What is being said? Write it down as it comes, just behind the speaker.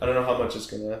I don't know how much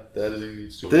the editing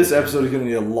needs to. This episode is gonna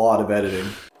need a lot of editing.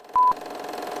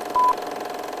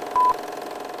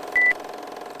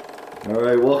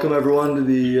 Alright, welcome everyone to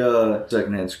the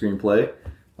Secondhand Screenplay.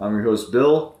 I'm your host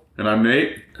Bill. And I'm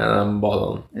Nate. And I'm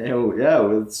Botan. And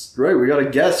yeah, it's great. We got a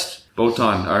guest.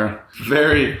 Botan, our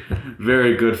very,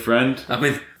 very good friend. I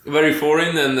mean, very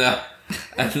foreign and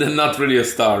not really a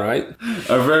star, right?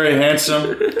 A very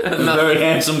handsome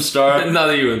star.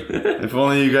 Not even. If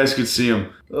only you guys could see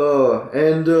him.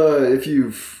 And if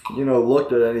you've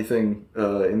looked at anything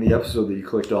in the episode that you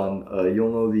clicked on,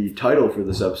 you'll know the title for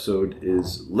this episode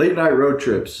is Late Night Road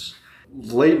Trips,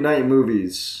 Late Night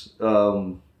Movies.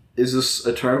 Is this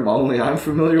a term only I'm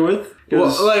familiar with?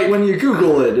 Because when you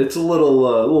Google it, it's a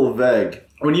little vague.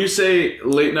 When you say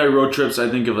late night road trips, I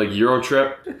think of like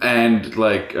Eurotrip and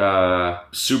like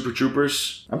Super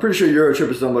Troopers. I'm pretty sure Eurotrip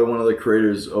is done by one of the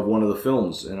creators of one of the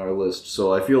films in our list,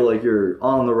 so I feel like you're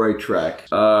on the right track,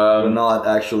 but not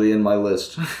actually in my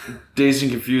list. Dazed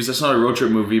and Confused, that's not a road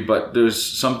trip movie, but there's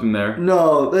something there.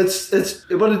 No, but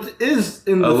it is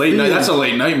in the late night. That's a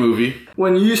late night movie.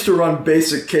 When you used to run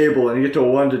basic cable and you get to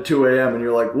 1 to 2 a.m. and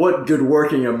you're like, what good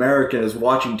working American is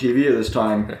watching TV at this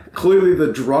time? Clearly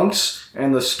the drunks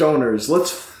and the stoners.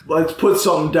 Let's put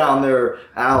something down their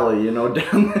alley, down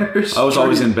there. I was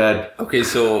always in bed. Okay,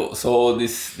 so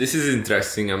this is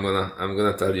interesting. I'm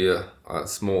gonna tell you a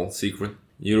small secret.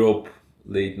 Europe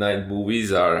late night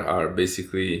movies are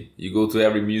basically you go to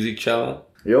every music channel,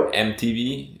 yep,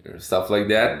 MTV or stuff like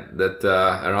that. That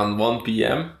around 1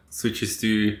 p.m. switches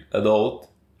to adult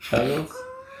channels.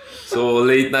 So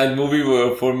late night movie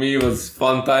for me was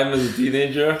fun time as a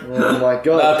teenager. Oh my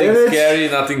god! Nothing scary,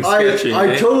 nothing sketchy.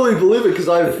 I totally believe it because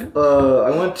I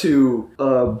went to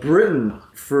Britain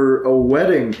for a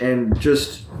wedding and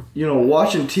just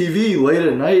watching TV late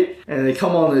at night and they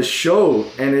come on this show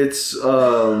and it's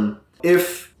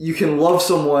if you can love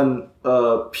someone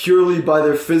purely by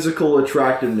their physical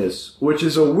attractiveness, which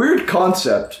is a weird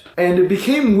concept. And it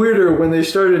became weirder when they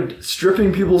started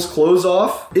stripping people's clothes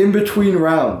off in between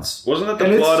rounds. Wasn't that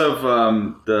the plot of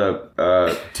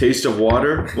the Taste of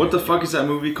Water? What the fuck is that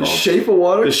movie called? The Shape of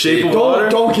Water? The Shape of Water?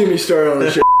 Don't get me started on the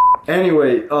shit.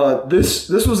 Anyway, this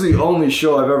was the only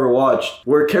show I've ever watched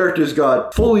where characters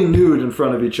got fully nude in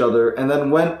front of each other and then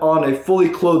went on a fully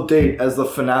clothed date as the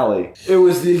finale. It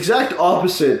was the exact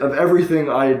opposite of everything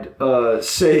I'd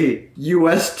say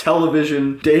U.S.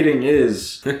 television dating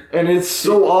is. And it's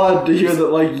so odd to hear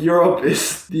that Europe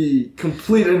is the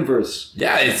complete inverse.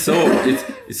 Yeah, it's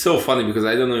so funny because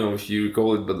I don't know if you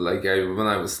recall it, but when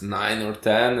I was 9 or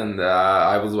 10 and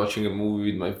I was watching a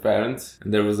movie with my parents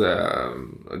and there was a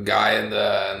guy and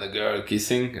the girl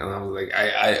kissing and I was like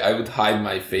I would hide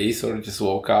my face or just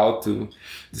walk out to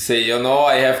say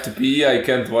I have to pee, I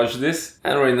can't watch this.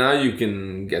 And right now you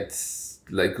can get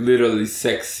literally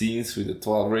sex scenes with a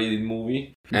 12 rated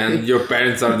movie and your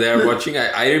parents are there watching.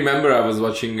 I remember I was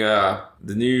watching the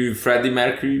new Freddie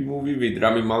Mercury movie with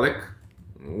Rami Malek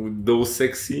with those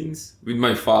sex scenes with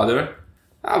my father.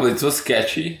 But it was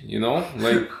sketchy,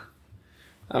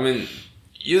 I mean,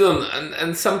 you don't,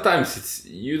 and sometimes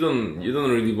you don't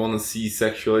really want to see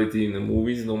sexuality in the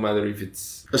movies, no matter if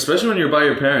it's... Especially when you're by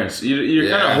your parents. You're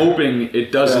kind of hoping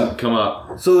it doesn't come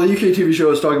up. So the UK TV show I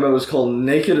was talking about was called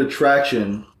Naked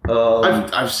Attraction.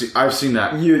 I've seen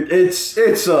that.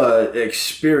 It's a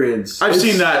experience. I've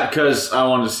seen that because I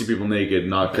wanted to see people naked,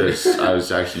 not because I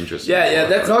was actually interested. Yeah,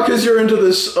 that's not because you're into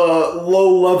this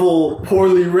low-level,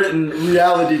 poorly written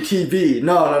reality TV.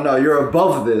 No, you're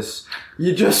above this.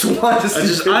 You just want to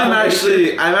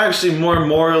see. I'm actually more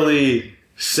morally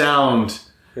sound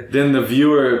than the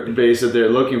viewer base that they're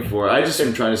looking for. I just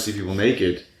am trying to see people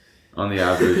naked, on the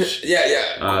average.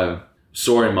 Yeah.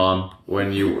 Sorry, Mom,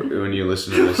 when you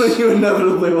listen to this. When you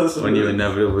inevitably listen. When you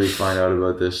inevitably find out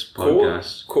about this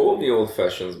podcast. Call me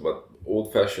old-fashioned, but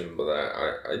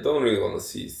I don't really want to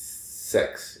see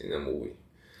sex in a movie.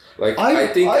 I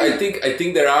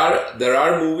think there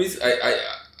are movies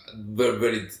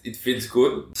where it feels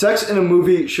good. Sex in a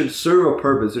movie should serve a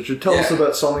purpose. It should tell us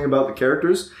about something about the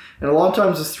characters, and a lot of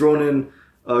times it's thrown in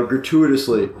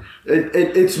gratuitously.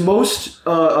 It's most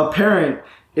apparent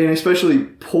in especially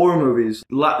poor movies.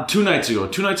 2 nights ago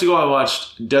I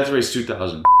watched Death Race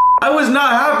 2000. I was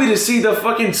not happy to see the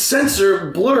fucking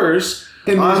censor blurs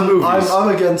in these movies.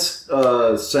 I'm against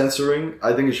censoring.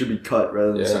 I think it should be cut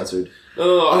rather than censored.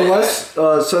 No, unless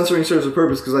censoring serves a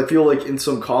purpose, because I feel like in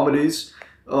some comedies,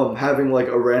 having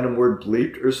a random word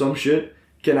bleeped or some shit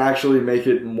can actually make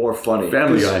it more funny.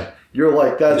 Family Guy.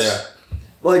 You're that's... Yeah.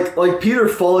 Like Peter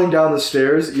falling down the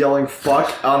stairs yelling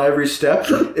fuck on every step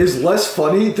is less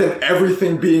funny than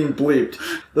everything being bleeped.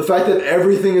 The fact that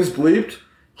everything is bleeped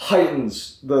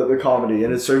heightens the comedy,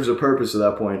 and it serves a purpose at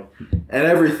that point. And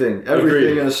everything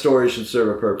Agreed. in a story should serve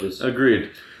a purpose.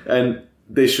 Agreed. And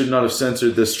they should not have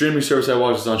censored the streaming service I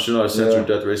watched on. Should not have censored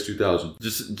Death Race 2000.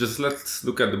 Just let's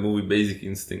look at the movie Basic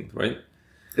Instinct, right?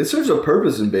 It serves a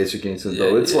purpose in Basic Instinct,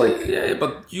 though. It's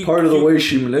but part of the way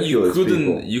she manipulates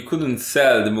people. You couldn't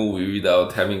sell the movie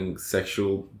without having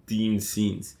sexual themed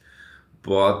scenes.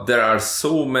 But there are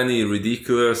so many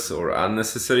ridiculous or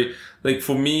unnecessary. Like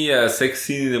for me, a sex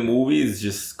scene in a movie is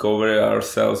just cover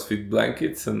ourselves with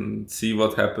blankets and see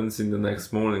what happens in the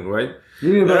next morning, right?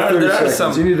 You need about 30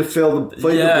 seconds. You need to fill the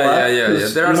black. Yeah.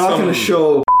 You're not going to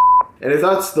show. And if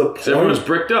that's the point, Everyone's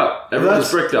bricked up. Everyone's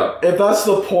bricked up. If that's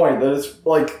the point, that it's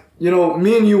like, you know,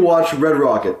 me and you watched Red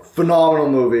Rocket, phenomenal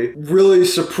movie, really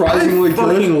surprisingly I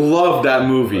good. fucking love that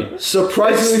movie.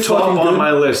 Surprisingly It's top fucking on good.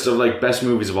 my list of like best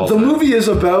movies of all The time. movie is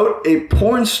about a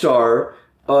porn star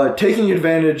taking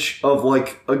advantage of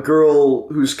like a girl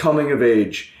who's coming of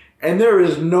age, and there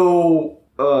is no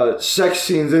sex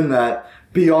scenes in that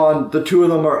beyond the two of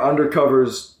them are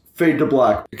undercovers, fade to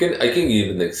black. I can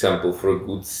give an example for a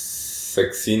good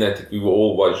sex scene. I think we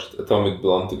all watched Atomic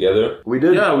Blonde together. We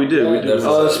did. Yeah, we did.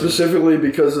 Specifically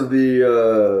because of the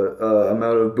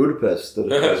amount of Budapest that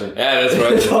it has in. Yeah, that's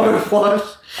right. Atomic Blonde.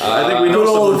 I think we know Good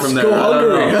old someone from there. Go I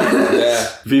don't Hungary. know. Yeah.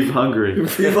 Vive Hungary.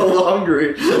 Viva la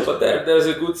Hungary. But there's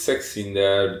a good sex scene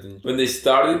there. When they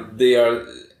started, they are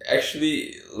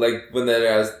actually like when they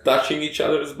are touching each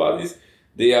other's bodies,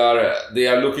 they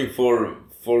are looking for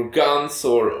guns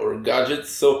or gadgets.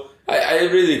 So I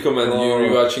really recommend you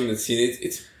rewatching the scene.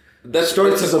 That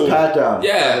starts as a pat down.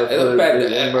 Yeah, Yeah, a pat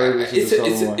down. it's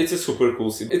It's a super cool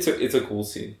scene. It's a cool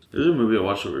scene. There's a movie I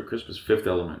watched over Christmas, Fifth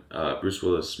Element. Bruce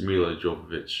Willis, Mila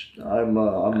Jovovich. I'm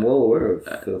well aware of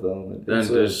Fifth Element. Then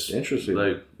there's interesting.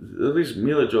 Like at least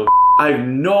Mila Jovovich. I have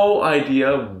no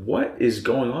idea what is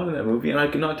going on in that movie, and I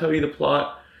cannot tell you the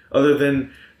plot other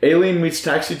than alien meets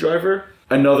taxi driver.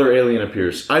 Another alien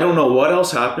appears. I don't know what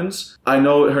else happens. I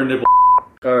know her nipple.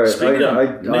 All right, Speaking of I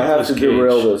have Nicolas to Cage.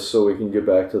 derail this so we can get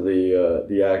back to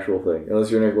the actual thing. Unless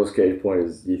your Nicolas Cage point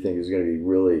is you think is going to be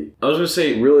really I was gonna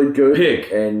say really good.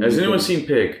 Pig. And Has anyone seen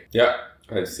Pig? Yeah,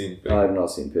 I've seen Pig. I have not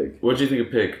seen Pig. What do you think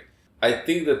of Pig? I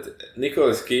think that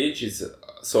Nicolas Cage is...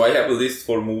 So I have a list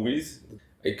for movies.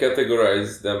 I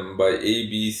categorize them by A,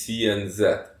 B, C, and Z.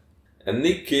 And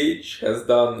Nick Cage has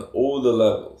done all the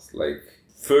levels. Like,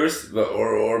 first,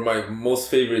 or my most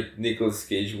favorite Nicolas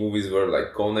Cage movies were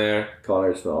like Con Air. Con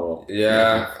Air's phenomenal.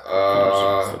 Yeah.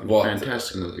 What?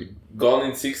 Fantastic movie. Gone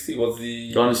in 60? What's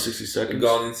the... Gone in 60 Seconds.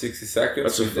 Gone in 60 Seconds.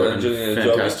 That's a with fucking Angelina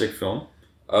fantastic film.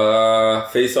 Jolie.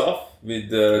 Face Off with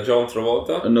John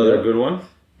Travolta. Another good one.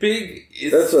 Pig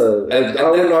is... That's I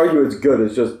wouldn't argue it's good.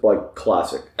 It's just like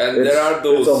classic. And it's, there are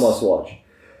those... It's a must watch.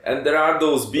 And there are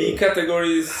those B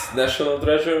categories, National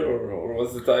Treasure, or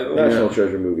what's the title? National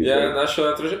Treasure movies. Yeah, right?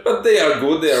 National Treasure. But they are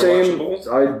good, they are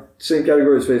watchable. Same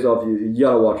category as Face Off. You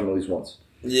gotta watch them at least once.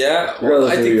 Yeah, well,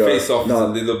 I think Face Off is a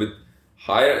little bit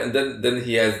higher. And then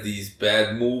he has these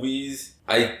bad movies.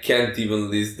 I can't even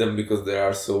list them because there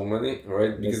are so many,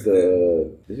 right? Because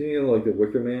isn't he in like the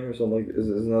Wicker Man or something? Like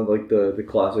isn't that like the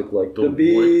classic like the The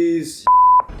bees?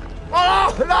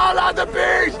 Oh no, not the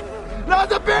bees! Not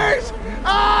the bees!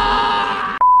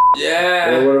 Ah!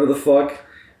 yeah. Or whatever the fuck.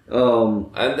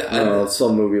 And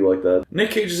some movie like that.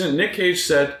 Nick Cage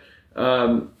said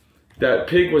that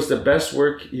Pig was the best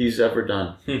work he's ever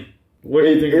done. What do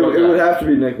you think about It that? would have to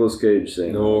be Nicolas Cage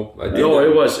saying. no, I No,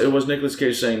 didn't. it was Nicolas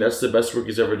Cage saying that's the best work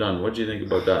he's ever done. What do you think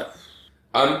about that?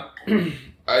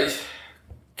 I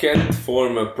can't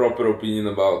form a proper opinion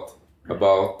about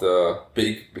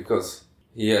Pig because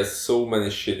he has so many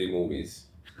shitty movies.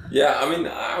 Yeah, I mean,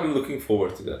 I'm looking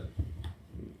forward to that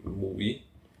movie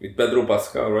with Pedro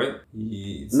Pascal, right?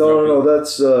 No,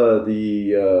 that's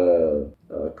the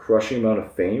Crushing Amount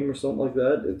of Fame or something like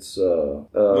that. It's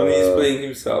when he's playing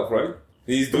himself, right?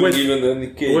 He's doing even the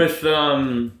Nick Cage. With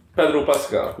Pedro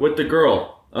Pascal. with the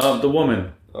girl, the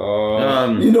woman.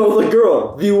 you know the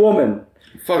girl, the woman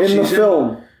Fuck, in the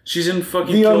film. She's in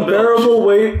fucking The Kill Unbearable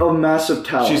Weight of Massive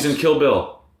Talent. Bill. She's in Kill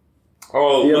Bill.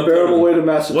 Oh, The Uma Unbearable Thurman. Weight of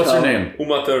Massive What's her Talent. name?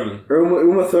 Uma Thurman.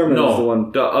 Uma Thurman is the No,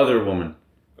 one. the other woman.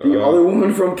 The other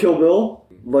woman from Kill Bill?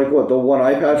 Like what, the one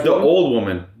eye patch The one? old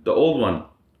woman. The old one.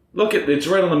 Look at it's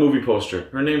right on the movie poster.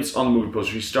 Her name's on the movie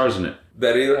poster. She stars in it.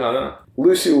 Daryl Hannah.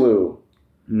 Lucy Liu.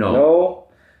 No. No.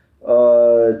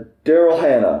 Daryl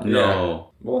Hannah.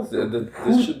 No. What?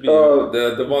 This should be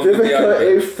the one with the Vivica eye.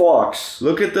 A. Fox.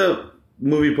 Look at the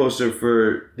movie poster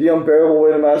for. The Unbearable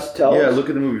Weight of Massive Talent. Yeah, look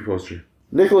at the movie poster.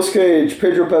 Nicolas Cage,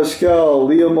 Pedro Pascal,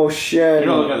 Leah Moshen, You're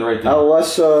not looking at the right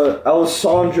thing.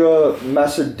 Alessandra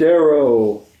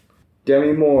Massadero.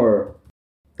 Demi Moore.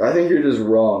 I think you're just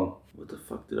wrong. What the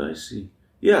fuck did I see?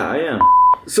 Yeah, I am.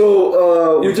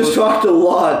 So, we just talked a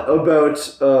lot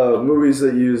about movies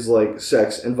that use, like,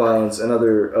 sex and violence and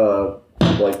other,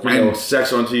 like, you know...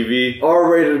 sex on TV.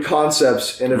 R-rated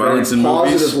concepts in a Violence very in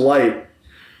positive movies. light.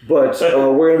 But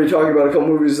we're going to be talking about a couple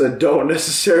movies that don't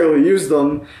necessarily use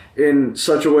them in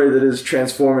such a way that is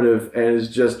transformative and is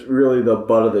just really the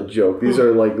butt of the joke. These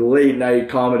are, like, late-night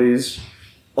comedies,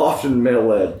 often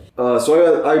male-led.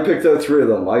 So I picked out 3 of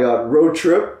them. I got Road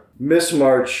Trip, Miss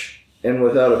March, and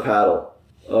Without a Paddle.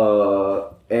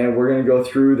 And we're going to go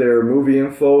through their movie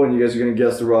info, and you guys are going to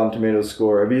guess the Rotten Tomatoes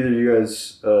score. Have either of you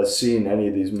guys seen any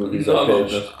of these movies I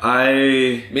pitched?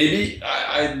 I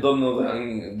don't know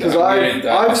that. Because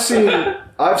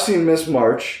I've seen Miss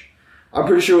March. I'm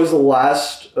pretty sure it was the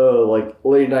last like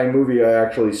late night movie I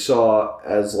actually saw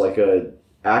as like a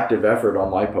active effort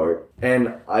on my part,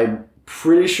 and I'm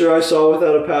pretty sure I saw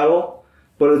Without a Paddle.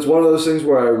 But it's one of those things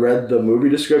where I read the movie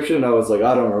description and I was like,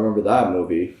 I don't remember that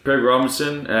movie. Craig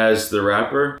Robinson as the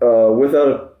rapper.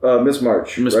 Miss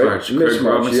March. Miss right? March. Miss Craig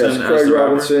March. Robinson Yes, as Craig the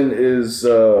Robinson is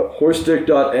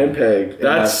horse-dick.mpeg in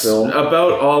that film. That's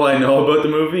about all I know about the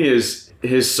movie is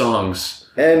his songs.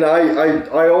 And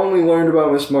I only learned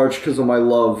about Miss March because of my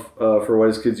love for What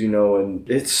Is Kids You Know, and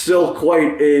it's still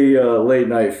quite a late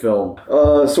night film.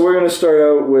 So we're going to start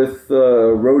out with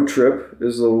Road Trip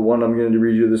is the one I'm going to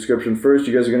read you the description first.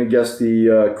 You guys are going to guess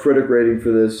the critic rating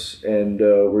for this, and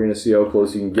we're going to see how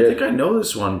close you can get. I think I know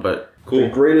this one, but cool. The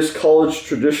greatest college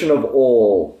tradition of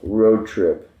all, Road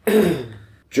Trip.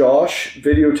 Josh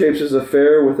videotapes his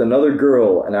affair with another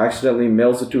girl and accidentally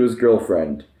mails it to his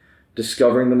girlfriend.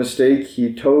 Discovering the mistake,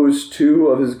 he tows 2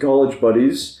 of his college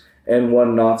buddies and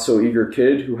one not-so-eager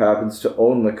kid who happens to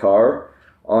own the car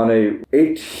on a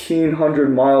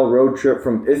 1,800-mile road trip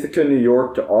from Ithaca, New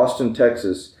York to Austin,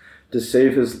 Texas to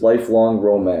save his lifelong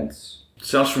romance.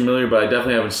 Sounds familiar, but I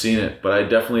definitely haven't seen it. But I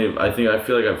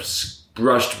feel like I've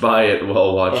brushed by it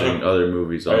while watching other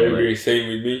movies. I agree, same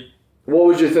with me. What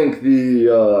would you think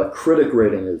the critic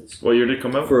rating is? What year did it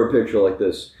come out? For a picture like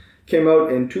this. Came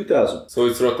out in 2000. So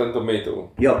it's Rotten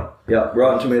Tomato. Yep.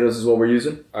 Rotten Tomatoes is what we're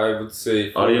using. I would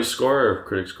say... Audience score or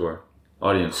critic score?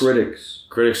 Audience. Critics.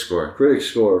 Critic score. Critic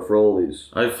score for all these.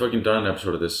 I've fucking done an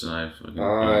episode of this and I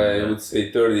would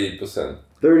say 38%.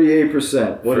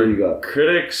 38%. What For do you got?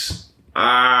 Critics,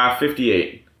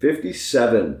 58.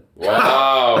 57.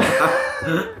 Wow.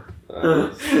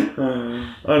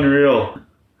 Unreal.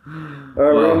 Alright,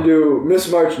 we're going to do Miss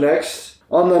March next.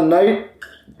 On the night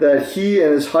that he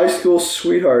and his high school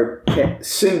sweetheart,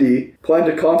 Cindy, plan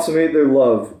to consummate their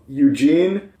love,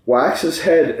 Eugene whacks his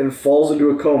head and falls into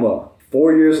a coma.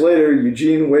 4 years later,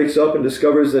 Eugene wakes up and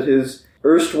discovers that his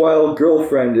erstwhile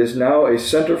girlfriend is now a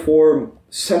centerfold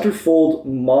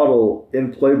model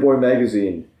in Playboy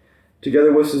magazine.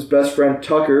 Together with his best friend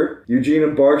Tucker, Eugene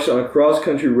embarks on a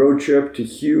cross-country road trip to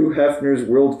Hugh Hefner's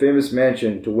world-famous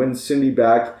mansion to win Cindy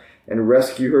back and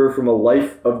rescue her from a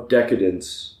life of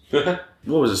decadence.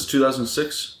 What was this,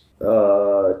 2006?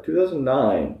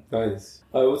 2009. Nice.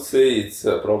 I would say it's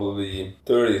probably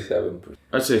 37%.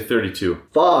 I'd say 32.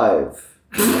 5.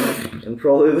 And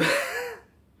probably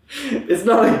it's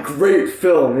not a great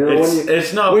film, you know.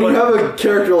 It's not. When you have a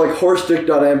character like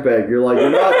Horstick.mpeg,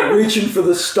 you're not reaching for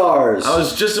the stars. I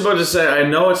was just about to say, I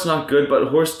know it's not good,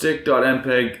 but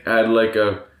Horstick.mpeg had like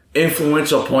a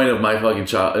influential point of my fucking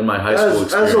in my high school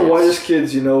experience. As a What Is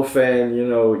Kids You Know fan, you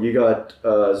know, you got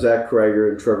Zach Krager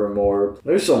and Trevor Moore.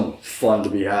 There's some fun to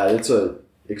be had. It's a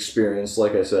experience,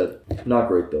 like I said. Not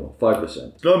great though.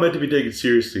 5%. It's not meant to be taken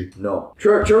seriously. No.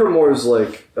 Trevor Moore's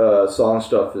like song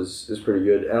stuff is pretty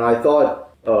good, and I thought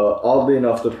oddly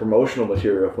enough the promotional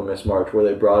material for Miss March, where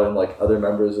they brought in like other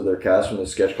members of their cast from the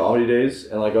sketch comedy days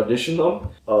and like auditioned them,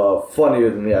 funnier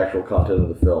than the actual content of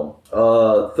the film.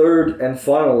 Third and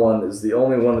final one is the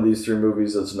only one of these 3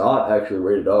 movies that's not actually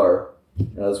rated R,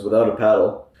 and that's Without a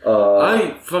Paddle.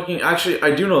 I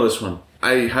do know this one.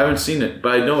 I haven't seen it,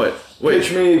 but I know it. Wait,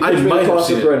 pitch me the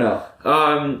concept right now.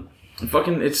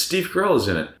 It's Steve Carell is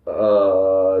in it.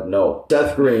 No.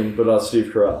 Seth Green, but not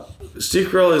Steve Carell. Steve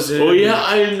Carell is in... Oh yeah,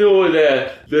 I know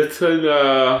that. That's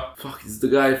it's the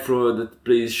guy that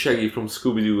plays Shaggy from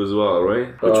Scooby-Doo as well,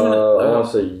 right? Which one? I want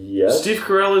to say yes. Steve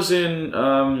Carell is in...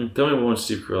 tell me what one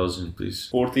Steve Carell is in, please.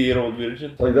 40-Year-Old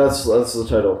Virgin? Like, that's the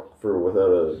title for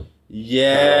Without a...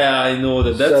 Yeah, I know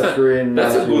that. That's a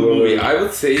good movie. I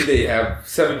would say they have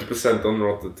 70% on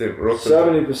Rotten.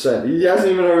 70%. He hasn't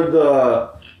even heard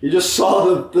he just saw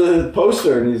the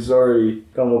poster and he's already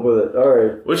come up with it. All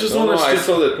right. Which is I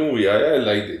saw that movie. I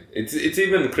liked it. It's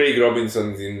even Craig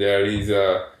Robinson's in there. He's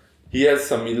He has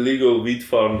some illegal wheat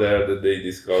farm there that they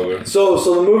discovered. So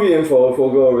the movie info, if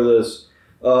we'll go over this.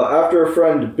 After a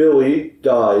friend, Billy,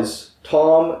 dies,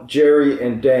 Tom, Jerry,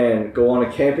 and Dan go on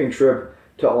a camping trip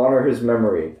to honor his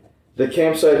memory. The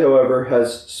campsite, however,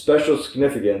 has special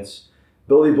significance.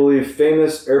 Billy believes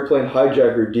famous airplane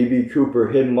hijacker D.B. Cooper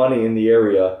hid money in the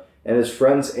area, and his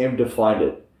friends aim to find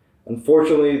it.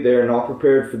 Unfortunately, they are not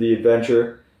prepared for the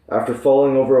adventure. After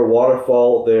falling over a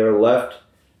waterfall, they are left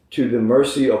to the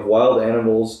mercy of wild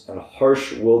animals and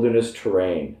harsh wilderness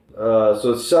terrain.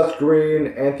 So it's Seth Green,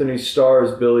 Anthony Starr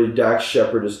as Billy, Dax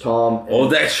Shepard as Tom, and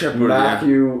Dax Shepard,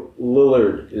 Matthew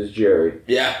Lillard is Jerry.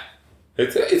 Yeah.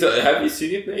 Have you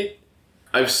seen it, Nate?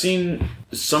 I've seen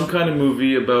some kind of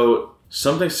movie about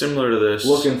something similar to this.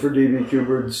 Looking for D.B.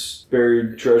 Cooper's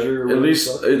buried treasure. At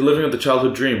least living with the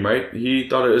childhood dream, right? He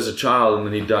thought it as a child, and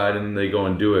then he died, and then they go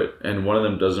and do it. And one of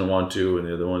them doesn't want to, and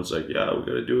the other one's like, yeah, we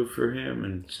gotta do it for him.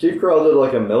 And Steve Carell did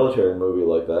like a military movie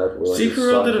like that. Where, like, Steve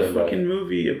Carell did a fucking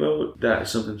movie about that,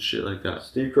 something shit like that.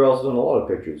 Steve Carell's done a lot of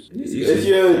pictures. If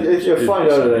you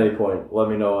find out at any point, let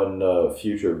me know, and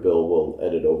future Bill will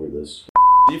edit over this.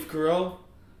 Steve Carell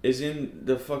is in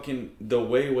the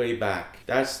way back.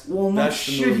 That's the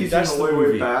shit, movie. He's That's in the the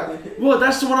movie. way back. Well,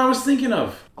 that's the one I was thinking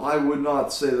of. I would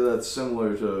not say that that's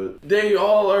similar to. They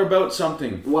all are about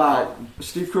something. Wow,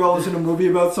 Steve Carell is in a movie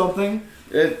about something.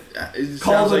 It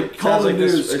Call sounds the like sounds like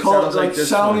news. this. It Call sounds like like this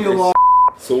sounding one. alarm.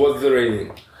 So what's the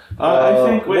rating? I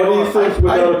think. Wait, what do you think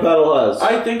Without a Paddle has?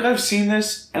 I think I've seen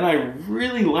this, and I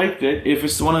really liked it. If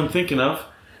it's the one I'm thinking of,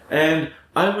 and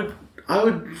I would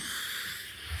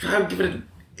give it an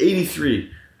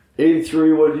 83.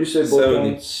 83. What did you say?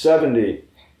 70. 70.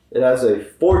 It has a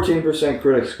 14%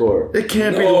 critic score. It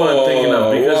can't be the one I'm thinking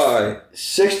of because Why?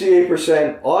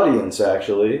 68% audience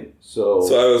actually. So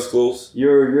I was close.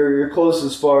 you're close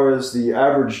as far as the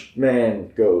average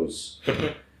man goes.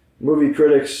 Movie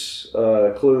critics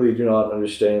clearly do not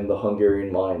understand the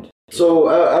Hungarian mind. So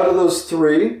out of those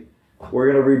three,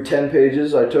 we're going to read 10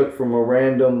 pages I took from a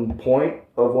random point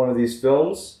of one of these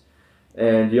films.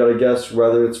 And you got to guess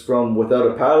whether it's from Without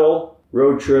a Paddle,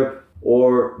 Road Trip,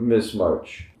 or Miss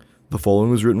March. The following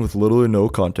was written with little or no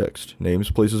context. Names,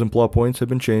 places, and plot points have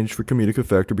been changed for comedic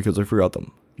effect or because I forgot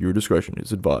them. Your discretion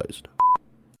is advised.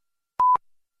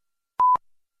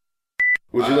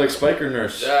 Would you like Spike or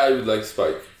Nurse? Yeah, I would like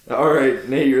Spike. Alright,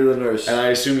 Nate, you're the nurse. And I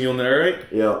assume you'll narrate?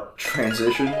 Yeah.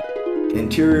 Transition.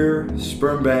 Interior,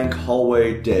 sperm bank,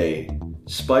 hallway, day.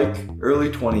 Spike, early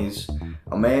 20s.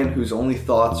 A man whose only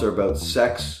thoughts are about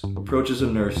sex approaches a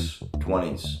nurse,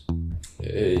 20s.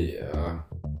 Hey,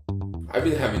 I've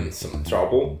been having some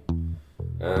trouble.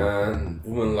 And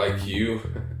woman like you,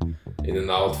 in an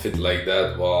outfit like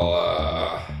that, well,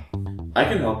 I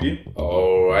can help you.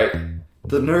 alright.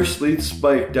 The nurse leads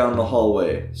Spike down the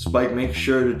hallway. Spike makes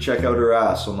sure to check out her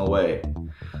ass on the way.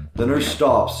 The nurse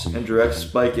stops and directs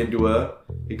Spike into a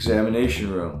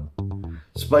examination room.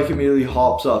 Spike immediately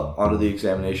hops up onto the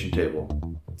examination table.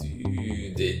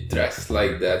 Do they dress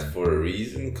like that for a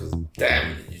reason? Cause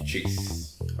damn, you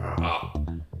chicks are hot.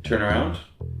 Turn around.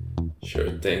 Sure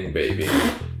thing, baby.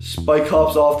 Spike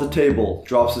hops off the table,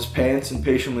 drops his pants, and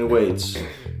patiently waits.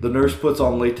 The nurse puts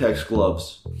on latex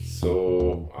gloves.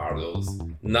 So, are those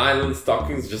nylon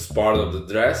stockings just part of the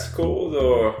dress code,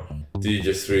 or do you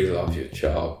just really love your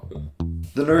job?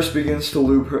 The nurse begins to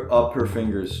lube up her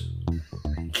fingers.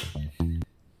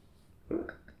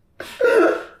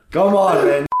 Come on,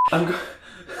 man.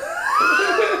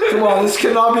 Come on, this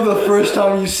cannot be the first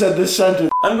time you said this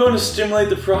sentence. I'm going to stimulate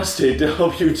the prostate to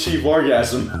help you achieve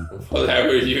orgasm.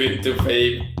 Whatever you into,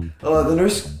 babe. The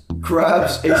nurse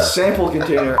grabs a sample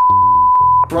container.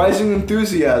 Surprising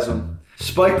enthusiasm.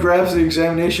 Spike grabs the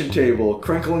examination table,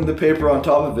 crinkling the paper on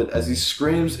top of it as he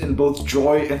screams in both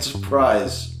joy and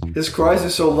surprise. His cries are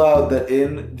so loud that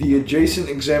in the adjacent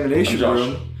examination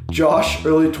room, Josh,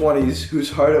 early 20s,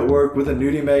 who's hard at work with a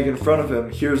nudie mag in front of him,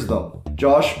 hears them.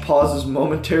 Josh pauses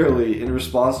momentarily in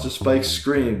response to Spike's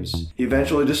screams. He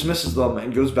eventually dismisses them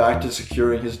and goes back to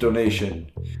securing his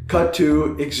donation. Cut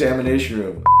to examination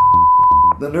room.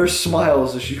 The nurse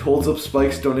smiles as she holds up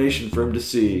Spike's donation for him to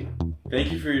see.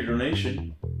 Thank you for your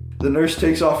donation. The nurse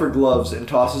takes off her gloves and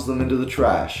tosses them into the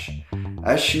trash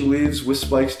as she leaves with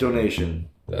Spike's donation.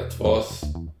 That was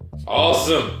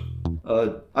awesome.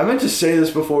 I meant to say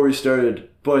this before we started,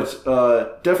 but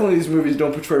definitely these movies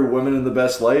don't portray women in the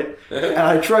best light, and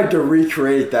I tried to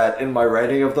recreate that in my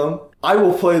writing of them. I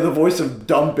will play the voice of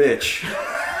dumb bitch.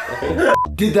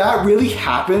 Did that really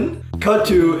happen? Cut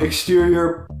to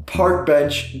exterior park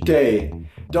bench day.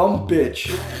 Dumb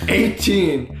bitch,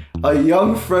 18, a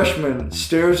young freshman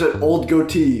stares at old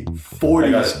goatee,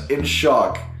 40s, in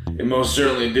shock. It most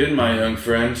certainly did, my young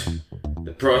friend.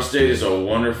 The prostate is a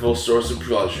wonderful source of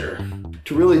pleasure.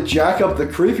 To really jack up the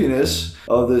creepiness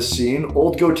of this scene,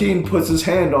 Old Goatee puts his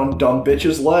hand on Dumb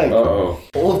Bitch's leg. Uh-oh.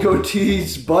 Old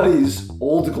Goatee's buddies,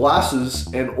 Old Glasses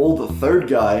and Old the Third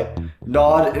Guy,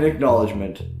 nod in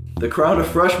acknowledgement. The crowd of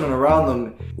freshmen around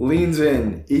them leans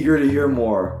in, eager to hear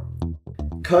more.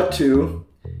 Cut to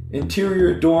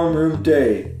interior dorm room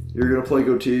day. You're gonna play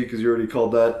Goatee because you already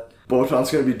called that.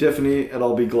 Botan's gonna be Tiffany and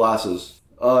I'll be Glasses.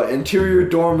 Interior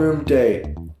dorm room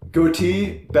day.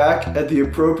 Goatee, back at the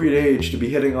appropriate age to be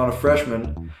hitting on a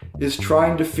freshman, is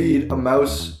trying to feed a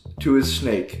mouse to his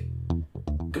snake.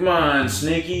 Come on,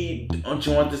 Snakey. Don't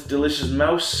you want this delicious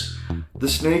mouse? The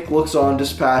snake looks on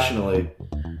dispassionately.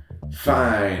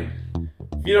 Fine.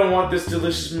 If you don't want this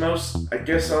delicious mouse, I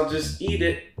guess I'll just eat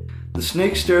it. The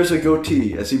snake stares at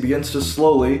Goatee as he begins to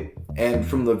slowly, and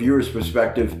from the viewer's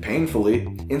perspective, painfully,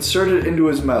 insert it into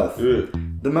his mouth. Ugh.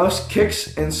 The mouse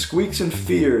kicks and squeaks in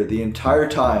fear the entire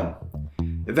time.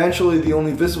 Eventually, the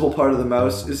only visible part of the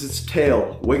mouse is its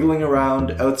tail wiggling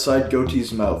around outside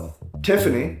Goatee's mouth.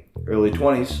 Tiffany, early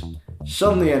 20s,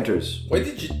 suddenly enters. Why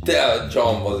did you tell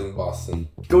John was in Boston?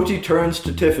 Goatee turns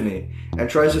to Tiffany and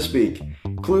tries to speak,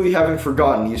 clearly having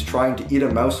forgotten he's trying to eat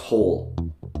a mouse whole.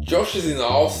 Josh is in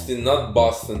Austin, not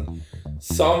Boston.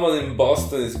 Someone in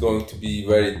Boston is going to be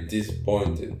very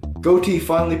disappointed. Goatee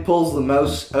finally pulls the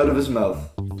mouse out of his mouth.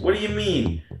 What do you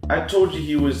mean? I told you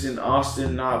he was in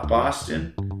Austin, not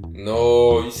Boston.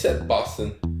 No, you said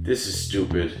Boston. This is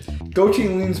stupid. Goatee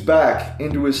leans back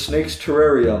into his snake's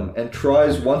terrarium and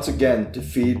tries once again to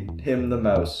feed him the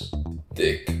mouse.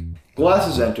 Dick.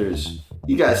 Glasses enters.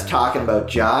 You guys talking about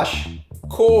Josh? Of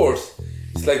course.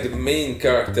 It's like the main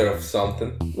character of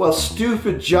something. Well,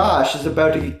 stupid Josh is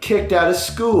about to get kicked out of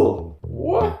school.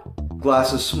 What?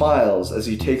 Glasses smiles as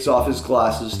he takes off his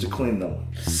glasses to clean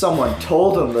them. Someone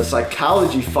told him the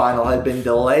psychology final had been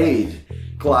delayed.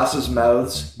 Glasses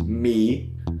mouths,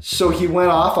 me. So he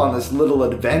went off on this little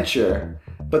adventure.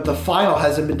 But the final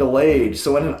hasn't been delayed,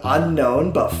 so in an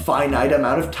unknown but finite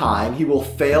amount of time, he will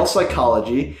fail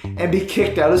psychology and be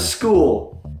kicked out of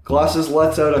school. Glasses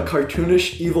lets out a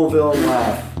cartoonish evil villain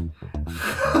laugh.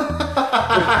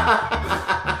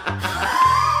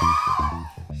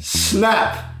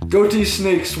 Snap! Goatee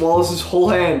Snake swallows his whole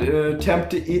hand in an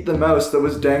attempt to eat the mouse that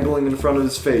was dangling in front of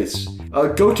his face.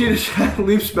 Goatee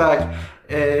leaps back,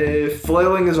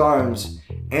 flailing his arms,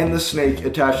 and the snake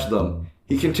attached to them.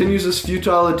 He continues his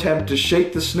futile attempt to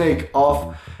shake the snake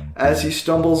off as he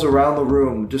stumbles around the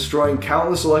room, destroying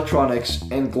countless electronics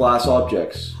and glass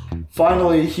objects.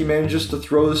 Finally, he manages to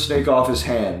throw the snake off his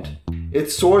hand. It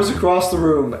soars across the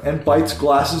room and bites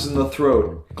Glasses in the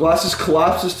throat. Glasses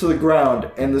collapses to the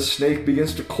ground and the snake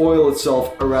begins to coil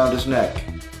itself around his neck.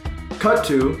 Cut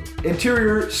to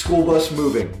interior school bus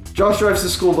moving. Josh drives the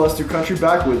school bus through country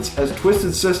backwoods as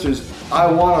Twisted Sister's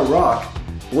I Wanna Rock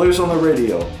blares on the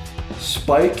radio.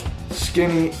 Spike,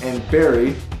 Skinny, and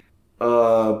Barry.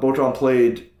 Botan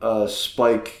played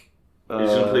Spike. He's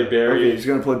gonna play Barry. Okay, he's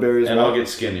gonna play Barry as and well. I'll get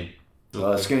Skinny.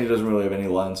 Skinny doesn't really have any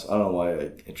lines. I don't know why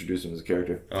I introduced him as a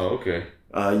character. Oh, okay.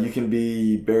 You can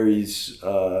be Barry's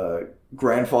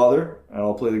grandfather, and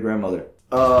I'll play the grandmother.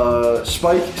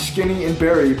 Spike, Skinny, and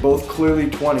Barry, both clearly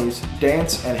 20s,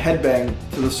 dance and headbang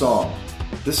to the song.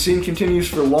 This scene continues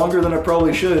for longer than it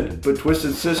probably should, but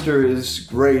Twisted Sister is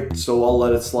great, so I'll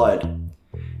let it slide.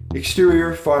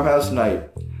 Exterior farmhouse night.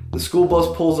 The school bus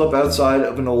pulls up outside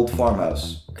of an old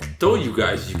farmhouse. I told you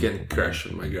guys you can crash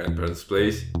at my grandparents'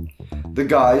 place. The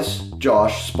guys,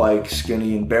 Josh, Spike,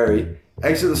 Skinny, and Barry,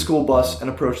 exit the school bus and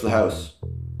approach the house.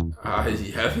 I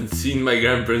haven't seen my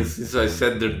grandparents since I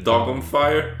set their dog on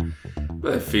fire,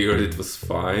 but I figured it was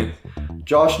fine.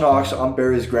 Josh knocks on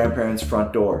Barry's grandparents'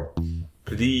 front door.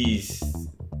 Please.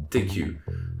 Thank you.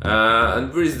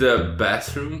 And where is the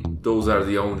bathroom? Those are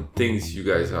the only things you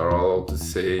guys are allowed to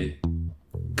say.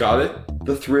 Got it?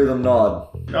 The three of them nod.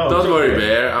 Oh, Don't worry, okay.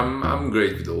 Bear. I'm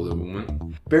great with older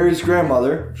women. Barry's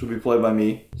grandmother, which will be played by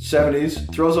me,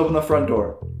 70s, throws open the front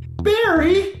door.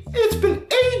 Barry, it's been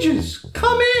ages.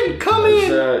 Come in, come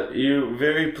in. You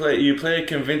play a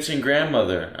convincing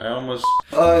grandmother. I almost.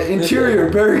 Interior,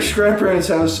 Barry's grandparents'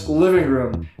 house, living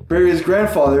room. Barry's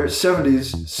grandfather,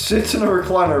 70s, sits in a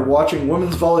recliner watching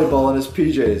women's volleyball in his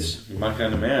PJs. My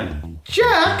kind of man.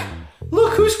 Jack,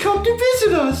 look who's come to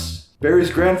visit us.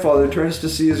 Barry's grandfather turns to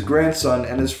see his grandson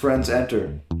and his friends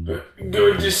enter.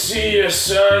 Good to see you,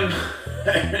 son.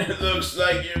 It looks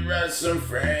like you brought some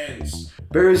friends.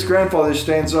 Barry's grandfather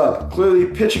stands up, clearly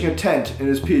pitching a tent in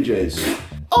his PJs.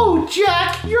 Oh,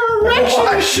 Jack, your erection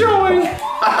is showing!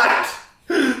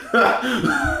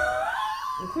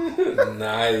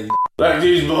 Nice. Like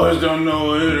these boys don't know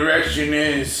what an erection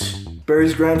is.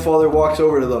 Barry's grandfather walks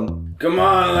over to them. Come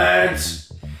on,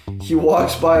 lads. He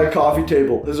walks by a coffee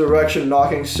table, his erection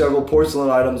knocking several porcelain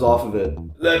items off of it.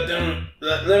 Let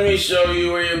me show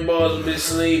you where your boys be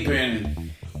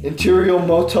sleeping. Interior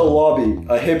motel lobby.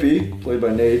 A hippie, played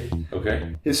by Nate.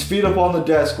 Okay. His feet up on the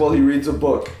desk while he reads a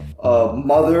book.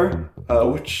 Mother,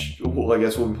 which I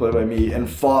guess will be played by me, and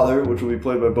father, which will be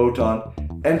played by Botan,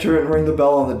 enter and ring the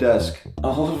bell on the desk.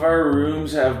 All of our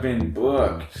rooms have been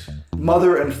booked.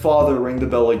 Mother and father ring the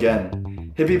bell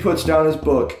again. Hippie puts down his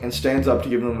book and stands up to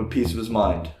give them a piece of his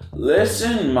mind.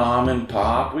 Listen, Mom and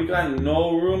Pop, we got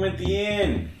no room at the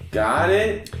inn. Got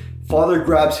it? Father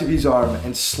grabs Hippie's arm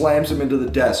and slams him into the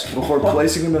desk before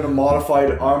placing him in a modified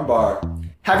armbar.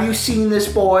 Have you seen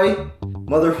this boy?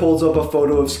 Mother holds up a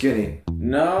photo of Skinny.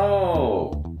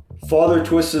 No. Father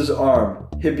twists his arm.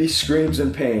 Hippie screams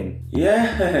in pain.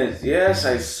 Yes,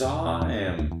 I saw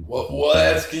him. What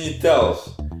else can you tell us?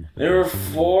 There were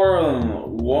 4 of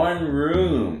them, one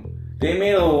room. They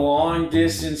made a long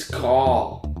distance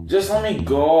call. Just let me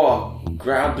go, I'll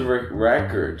grab the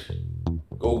record.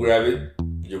 Go grab it.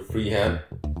 Your free hand.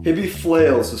 Hippie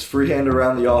flails his free hand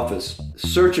around the office,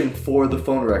 searching for the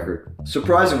phone record.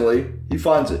 Surprisingly, he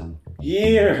finds it.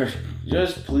 Here,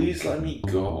 just please let me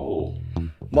go.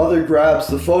 Mother grabs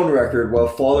the phone record while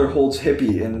father holds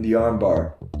Hippie in the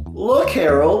armbar. Look,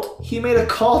 Harold, he made a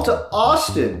call to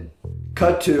Austin.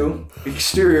 Cut to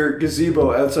exterior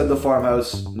gazebo outside the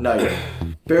farmhouse, night.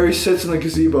 Barry sits in the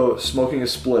gazebo smoking a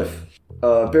spliff.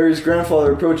 Barry's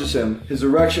grandfather approaches him, his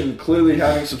erection clearly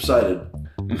having subsided.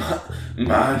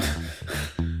 Mind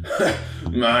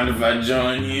if I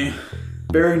join you?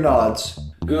 Barry nods.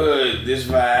 Good, this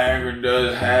Viagra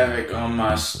does havoc on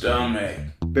my stomach.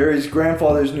 Barry's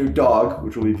grandfather's new dog,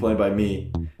 which will be played by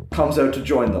me, comes out to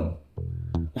join them.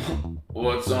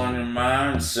 What's on your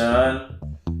mind, son?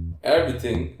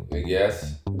 Everything, I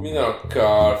guess. I mean, our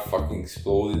car fucking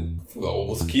exploded. It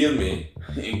almost killed me.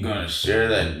 You gonna share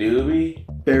that doobie?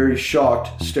 Barry,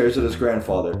 shocked, stares at his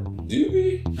grandfather.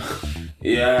 Doobie?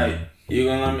 Yeah, you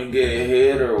gonna let me get a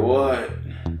hit or what?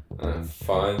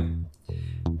 Fine.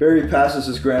 Barry passes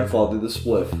his grandfather the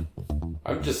spliff.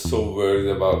 I'm just so worried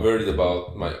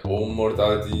about my own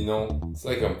mortality, you know? It's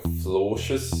like I'm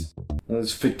flawless And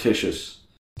it's fictitious.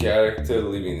 character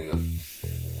living in a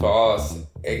false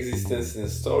existence in a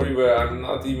story where I'm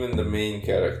not even the main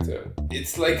character.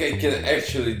 It's like I can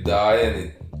actually die and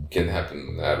it can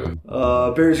happen whenever.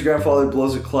 Barry's grandfather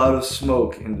blows a cloud of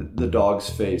smoke in the dog's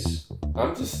face.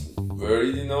 I'm just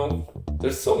worried, you know?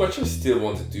 There's so much I still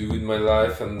want to do with my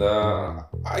life and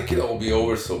I can all be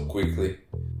over so quickly.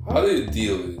 How do you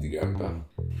deal with it, Grandpa?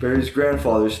 Barry's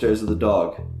grandfather stares at the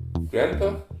dog.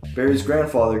 Grandpa? Barry's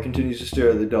grandfather continues to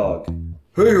stare at the dog.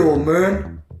 Hey, old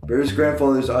man! Barry's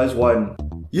grandfather's eyes widen.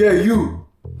 Yeah, you!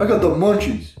 I got the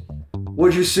munchies!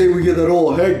 What'd you say we get that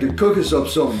old hag to cook us up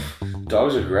something?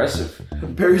 Dog's aggressive.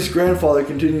 Barry's grandfather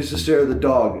continues to stare at the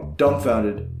dog,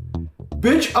 dumbfounded.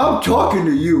 Bitch, I'm talking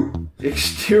to you!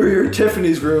 Exterior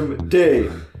Tiffany's room, day.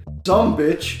 Some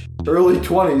bitch, early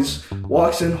 20s,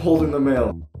 walks in holding the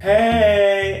mail.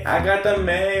 Hey, I got the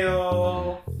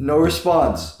mail. No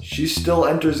response. She still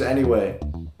enters anyway.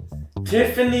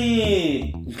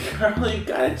 Tiffany, girl, you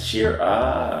gotta cheer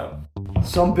up.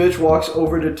 Some bitch walks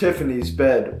over to Tiffany's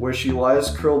bed, where she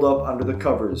lies curled up under the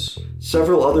covers.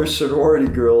 Several other sorority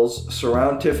girls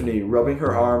surround Tiffany, rubbing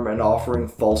her arm and offering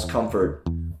false comfort.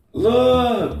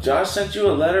 Look, Josh sent you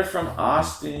a letter from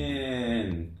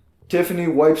Austin. Tiffany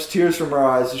wipes tears from her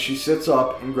eyes as she sits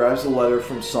up and grabs the letter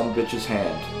from some bitch's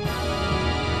hand.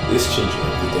 This changed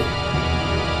everything.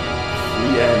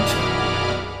 The end.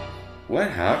 What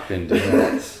happened to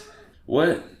that?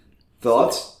 What?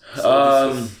 Thoughts?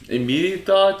 Immediate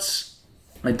thoughts?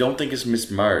 I don't think it's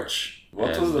Miss March.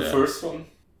 What was the first one?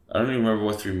 I don't even remember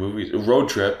what 3 movies. Road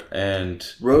Trip and...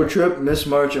 Road Trip, Miss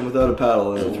March, and Without a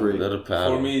Paddle are the 3. Without a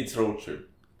Paddle. For me, it's Road Trip.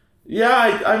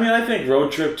 Yeah, I mean, I think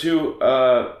Road Trip too,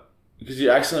 because he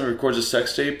accidentally records a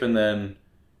sex tape and then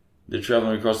they're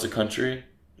traveling across the country.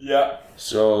 Yeah.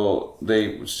 So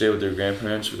they stay with their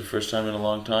grandparents for the first time in a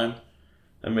long time.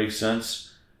 That makes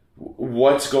sense.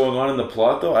 What's going on in the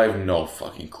plot, though? I have no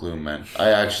fucking clue, man. I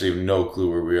actually have no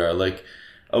clue where we are. Like,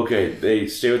 okay, they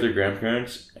stay with their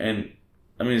grandparents, and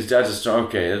I mean, his dad's a stoner.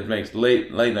 Okay, it makes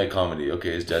late night comedy.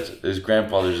 Okay, his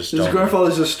grandfather's a stoner. His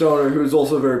grandfather's a stoner who's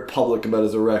also very public about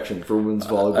his erection for women's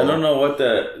volleyball. I don't know what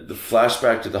the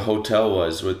flashback to the hotel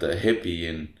was with the hippie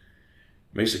and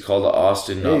makes it call to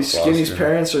Austin, not Boston. Skinny's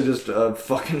parents are just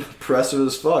fucking oppressive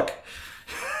as fuck.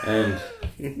 And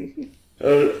I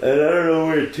don't know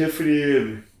where Tiffany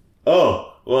and...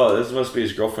 Oh, well, this must be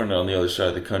his girlfriend on the other side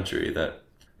of the country.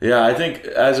 Yeah, I think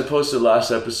as opposed to the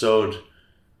last episode,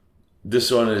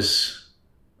 this one is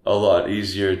a lot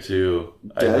easier to,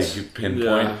 I think,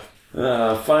 pinpoint.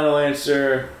 Final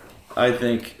answer, I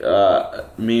think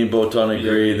me and Botan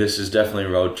agree this is definitely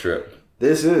Road Trip.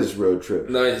 This is Road Trip.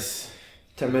 Nice.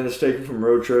 10 minutes taken from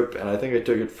Road Trip, and I think I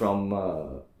took it from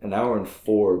an hour and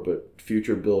 4, but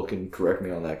future Bill can correct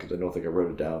me on that because I don't think I wrote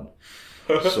it down.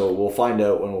 So we'll find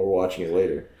out when we're watching it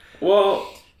later. Well,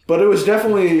 but it was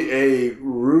definitely a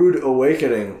rude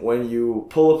awakening when you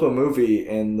pull up a movie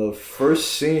and the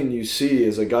first scene you see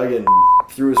is a guy getting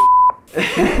through his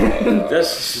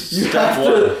that's you step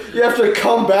one. You have to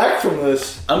come back from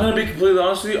this. I'm gonna be completely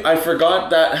honest with you. I forgot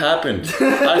that happened.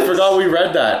 I forgot we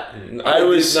read that.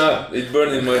 It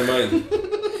burned in my mind.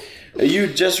 You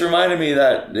just reminded me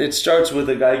that it starts with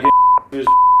a guy getting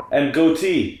and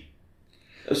goatee.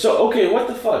 So okay, what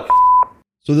the fuck?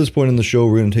 So at this point in the show,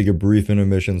 we're going to take a brief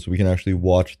intermission so we can actually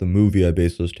watch the movie I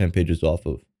based those 10 pages off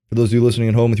of. For those of you listening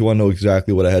at home, if you want to know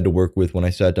exactly what I had to work with when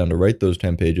I sat down to write those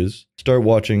 10 pages, start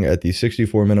watching at the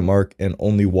 64-minute mark and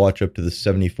only watch up to the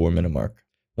 74-minute mark.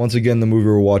 Once again, the movie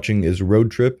we're watching is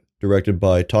Road Trip, directed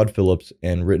by Todd Phillips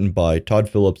and written by Todd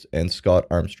Phillips and Scott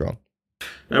Armstrong.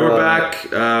 Now we're back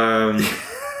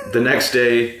the next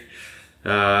day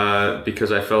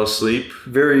because I fell asleep.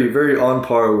 Very, very on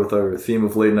par with our theme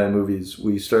of late night movies.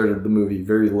 We started the movie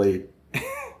very late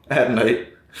at night.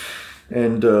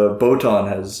 And Botan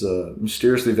has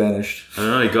mysteriously vanished. I don't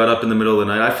know, he got up in the middle of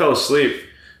the night. I fell asleep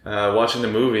watching the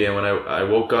movie, and when I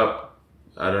woke up,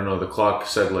 I don't know, the clock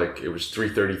said like it was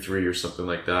 3:33 or something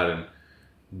like that, and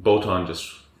Botan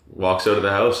just walks out of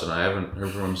the house, and I haven't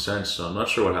heard from him since, so I'm not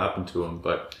sure what happened to him,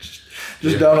 but...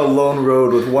 Just down a lone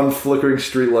road with one flickering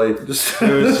streetlight.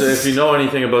 If you know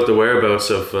anything about the whereabouts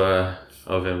of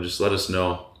him, just let us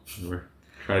know. We're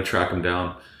trying to track him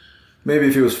down. Maybe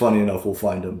if he was funny enough, we'll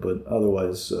find him. But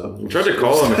otherwise, we'll tried to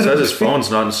call him. It says his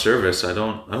phone's not in service. I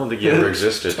don't think he ever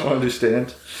existed. I don't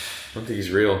understand. I don't think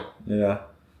he's real. Yeah,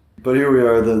 but here we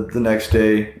are the next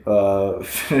day.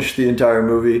 Finished the entire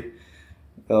movie.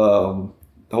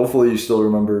 Hopefully, you still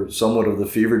remember somewhat of the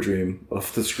fever dream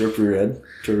of the script we read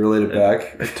to relate it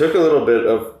back. It took a little bit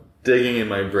of digging in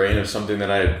my brain of something that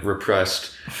I had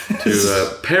repressed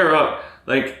to pair up.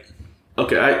 Like,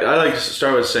 okay, I like to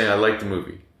start with saying I liked the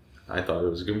movie. I thought it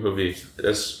was a good movie.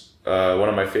 That's one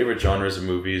of my favorite genres of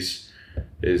movies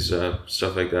is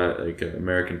stuff like that, like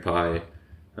American Pie.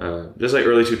 Just like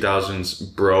early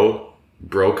 2000s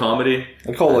bro comedy.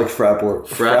 I call it like frat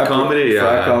comedy.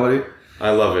 Frat comedy. I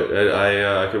love it.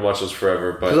 I could watch those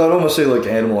forever. But because I'd almost say like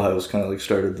Animal House kind of like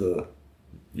started the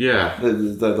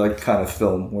like kind of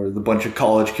film where the bunch of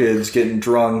college kids getting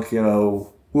drunk, you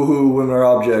know, woohoo, women are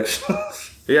objects.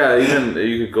 Yeah, even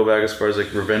you could go back as far as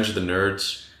like Revenge of the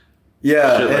Nerds.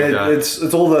 Yeah, and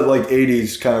it's all that like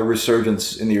 80s kind of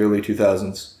resurgence in the early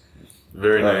 2000s.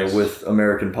 Very nice. With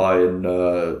American Pie and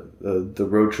the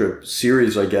Road Trip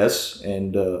series, I guess.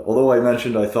 And although I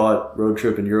mentioned I thought Road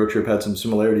Trip and Euro Trip had some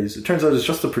similarities, it turns out it's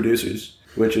just the producers,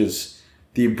 which is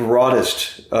the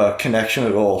broadest connection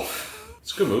at all.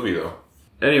 It's a good movie, though.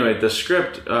 Anyway, the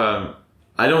script, I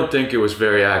don't think it was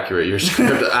very accurate. Your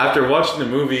script, after watching the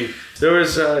movie, there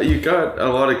was, you got a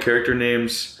lot of character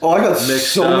names. Oh, I got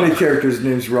so many characters'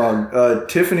 names wrong.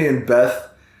 Tiffany and Beth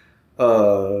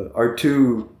are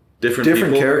two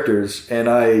different characters, and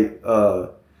I,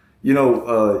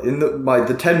 in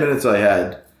the 10 minutes I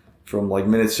had, from like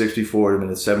minute 64 to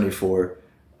minute 74,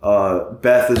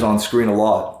 Beth is on screen a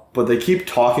lot, but they keep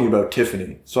talking about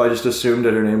Tiffany, so I just assumed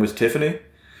that her name was Tiffany.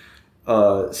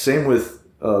 Same with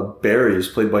Barry, is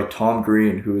played by Tom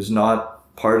Green, who is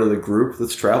not part of the group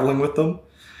that's traveling with them.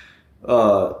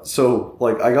 So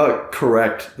like I got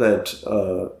correct that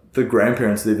the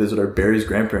grandparents they visit are Barry's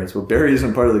grandparents, but Barry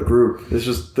isn't part of the group. It's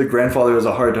just the grandfather has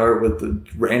a heart-to-heart with the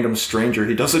random stranger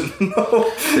he doesn't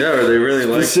know. Yeah, are they really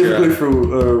like... Specifically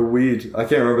for weed. I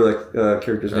can't remember that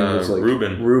character's name. It's like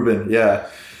Ruben. Ruben, yeah.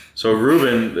 So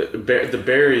Ruben, the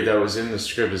Barry that was in the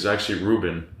script is actually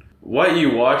Ruben. What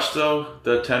you watched, though,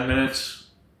 the 10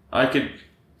 minutes, I could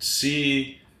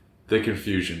see the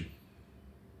confusion.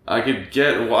 I could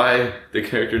get why the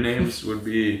character names would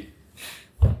be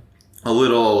a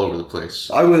little all over the place.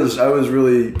 I was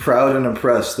really proud and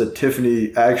impressed that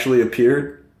Tiffany actually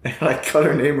appeared, and I got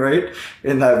her name right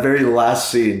in that very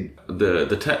last scene.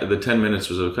 The 10 minutes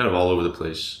was kind of all over the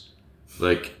place,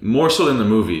 like more so than the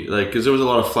movie, like because there was a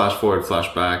lot of flash forward,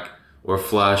 flash back, or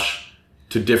flash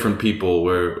to different people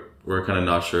where we're kind of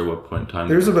not sure what point in time.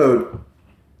 There's about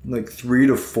like 3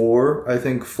 to 4, I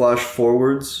think, flash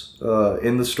forwards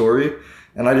in the story,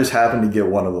 and I just happened to get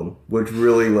one of them, which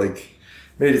really like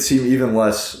made it seem even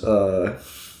less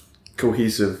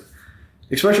cohesive.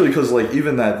 Especially because, like,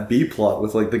 even that B plot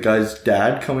with, like, the guy's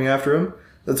dad coming after him,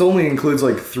 that only includes,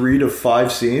 like, 3 to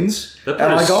 5 scenes. That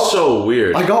part is so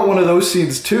weird. I got one of those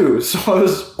scenes, too, so I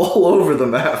was all over the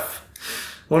map.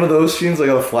 One of those scenes, I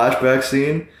got a flashback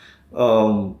scene.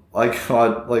 I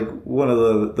got, like, one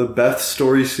of the Beth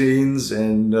story scenes,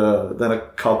 and then a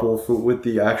couple with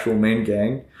the actual main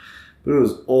gang. But it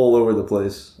was all over the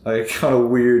place. I got a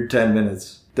weird 10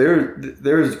 minutes.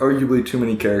 There's arguably too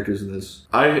many characters in this.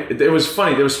 It was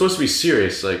funny. They were supposed to be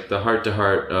serious, like the heart to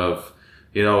heart of,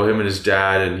 you know, him and his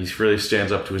dad, and he really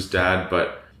stands up to his dad.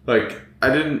 But like, I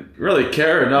didn't really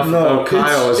care enough about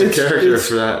Kyle as a character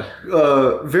for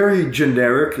that. Very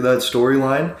generic, that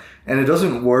storyline, and it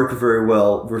doesn't work very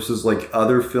well versus like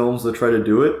other films that try to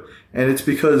do it. And it's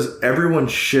because everyone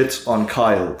shits on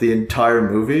Kyle the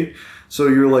entire movie, so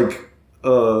you're like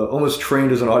almost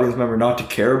trained as an audience member not to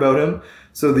care about him.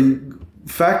 So the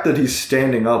fact that he's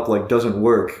standing up like doesn't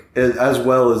work as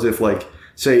well as if like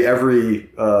say every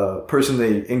person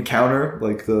they encounter,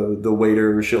 like the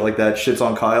waiter or shit like that, shits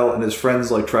on Kyle and his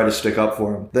friends like try to stick up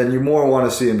for him, then you more want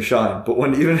to see him shine. But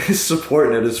when even his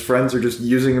support and his friends are just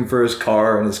using him for his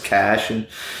car and his cash and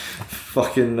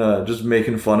fucking just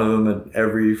making fun of him at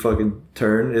every fucking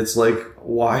turn, it's like,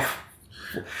 why?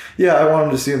 Yeah, I want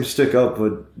him to see him stick up,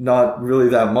 but not really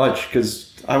that much, because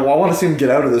I want to see him get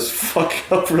out of this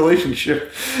fucked up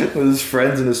relationship with his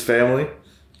friends and his family.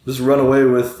 Just run away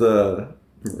with Rhonda.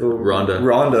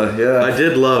 Rhonda, yeah. I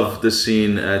did love the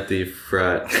scene at the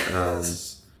frat.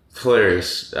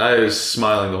 Hilarious. I was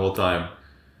smiling the whole time.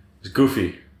 It's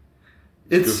goofy.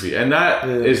 It's goofy. And that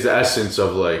is the essence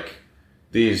of like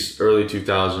these early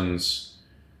 2000s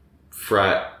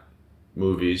frat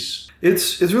movies.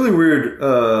 It's really weird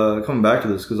coming back to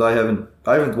this, because I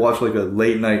haven't watched like a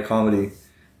late night comedy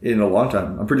in a long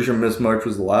time. I'm pretty sure Miss March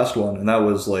was the last one, and that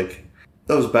was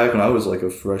back when I was like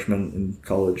a freshman in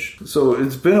college. So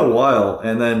it's been a while,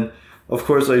 and then of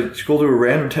course I scroll through a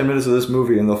random 10 minutes of this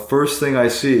movie, and the first thing I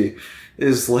see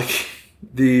is like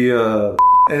the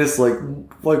and it's like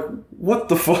what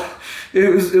the fuck?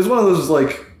 It was one of those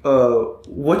like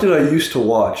what did I used to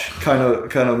watch kind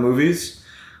of movies.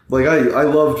 Like I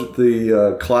loved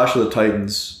the Clash of the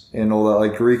Titans and all that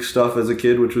like Greek stuff as a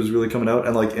kid, which was really coming out,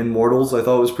 and like Immortals I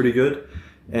thought was pretty good.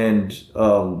 And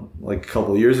like a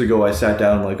couple of years ago I sat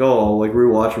down like, oh, I'll like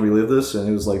rewatch and relive this, and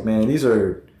it was like, man, these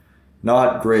are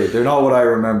not great. They're not what I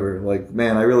remember. Like,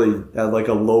 man, I really had like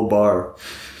a low bar.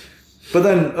 But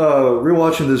then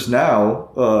rewatching this now,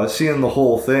 seeing the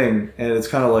whole thing, and it's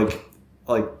kind of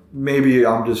like maybe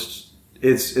I'm just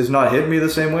it's not hitting me the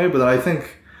same way. But then I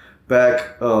think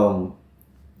back, I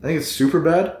think it's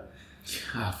Superbad.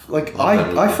 Like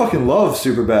I fucking love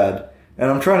Superbad, and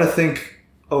I'm trying to think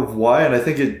of why, and I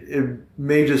think it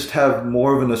may just have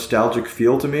more of a nostalgic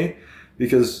feel to me,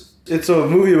 because it's a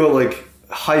movie about like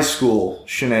high school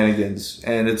shenanigans,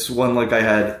 and it's one like I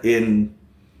had in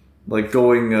like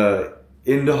going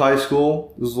into high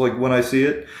school. This is like when I see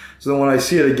it. So then when I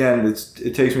see it again,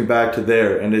 it takes me back to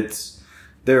there, and it's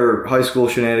their high school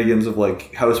shenanigans of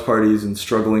like house parties and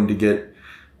struggling to get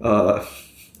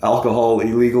alcohol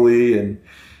illegally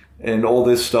and all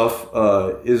this stuff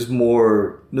is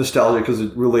more nostalgic because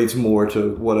it relates more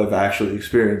to what I've actually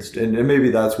experienced, and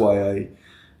maybe that's why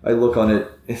I look on it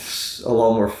a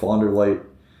lot more fonder light.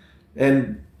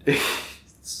 And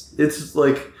it's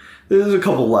like there's a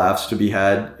couple laughs to be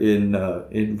had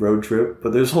in Road Trip,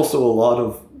 but there's also a lot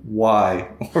of why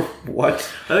or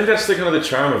what. I think that's the kind of the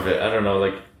charm of it. I don't know,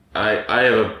 like I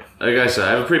have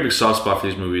a pretty big soft spot for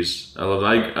these movies. I love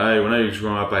them. When I was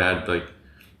growing up, I had like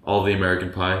all the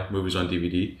American Pie movies on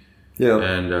DVD. Yeah.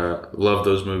 And love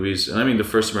those movies. And I mean, the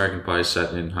first American Pie is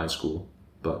set in high school,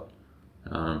 but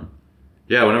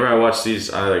yeah, whenever I watch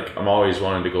these, I'm always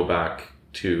wanting to go back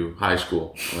to high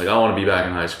school. Like, I want to be back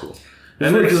in high school.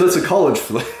 And because that's a college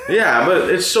flick. Yeah, but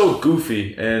it's so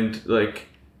goofy, and like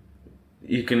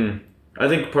you can. I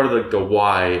think part of like the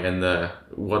why and the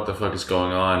what the fuck is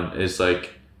going on is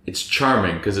like it's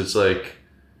charming because it's like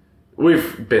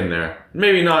we've been there.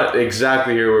 Maybe not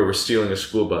exactly here where we're stealing a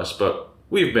school bus, but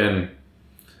we've been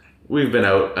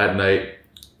out at night.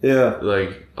 Yeah,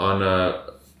 like on a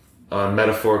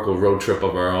metaphorical road trip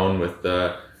of our own with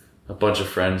a bunch of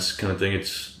friends, kind of thing.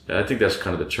 I think that's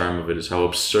kind of the charm of it, is how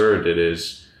absurd it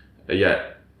is,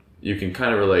 yet you can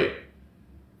kind of relate.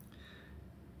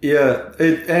 Yeah,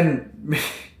 it's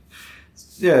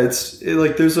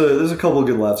like there's a couple of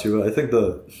good laughs here, but I think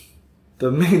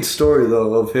the main story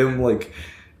though of him like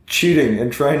cheating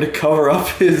and trying to cover up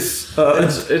his.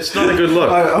 It's not a good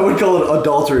look. I would call it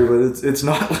adultery, but it's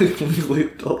not like legally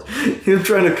adult. Him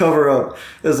trying to cover up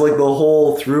as like the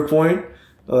whole through point.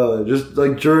 Just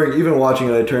like during even watching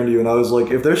it, I turned to you and I was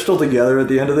like, if they're still together at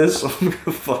the end of this, I'm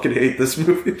gonna fucking hate this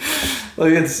movie.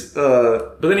 Like it's.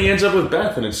 But then he ends up with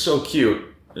Beth, and it's so cute.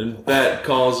 And Beth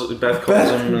calls him.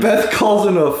 Beth calls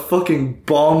him a fucking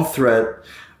bomb threat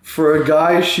for a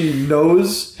guy she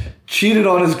knows cheated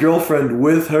on his girlfriend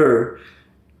with her.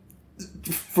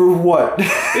 For what?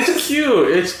 It's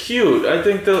cute. It's cute. I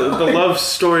think the love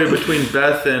story between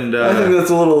Beth and I think that's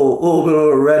a little bit of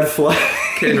a red flag.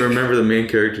 Can't remember the main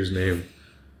character's name.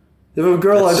 If a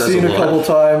girl That I've says seen a a lot. couple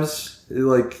times,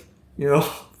 like, you know,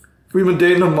 we've been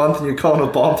dating a month and you call him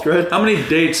a bomb threat. How many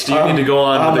dates do you need to go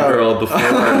on with a I'm girl out.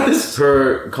 before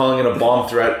her calling it a bomb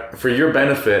threat for your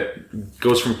benefit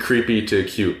goes from creepy to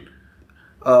cute?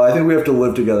 I think we have to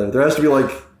live together. There has to be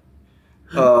like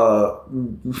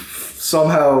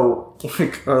somehow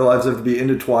like our lives have to be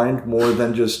intertwined more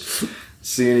than just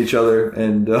seeing each other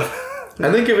and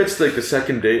I think if it's like the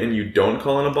second date and you don't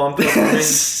call in a bomb threat for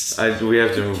me, we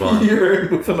have to move on. You're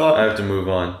moving on. I have to move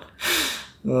on.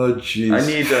 Oh jeez.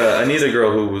 I need a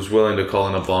girl who was willing to call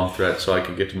in a bomb threat so I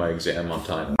could get to my exam on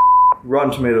time.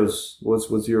 Rotten Tomatoes.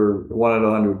 What's your 1 out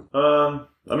of 100?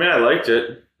 I mean, I liked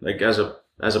it. Like as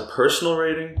a personal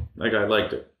rating, like I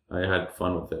liked it. I had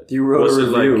fun with it. You wrote Was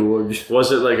a it review.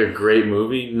 Was it like a great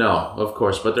movie? No, of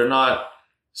course, but they're not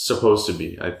supposed to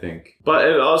be, I think. But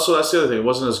it also, that's the other thing, it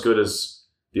wasn't as good as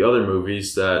the other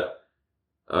movies that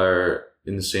are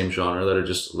in the same genre that are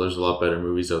just, there's a lot better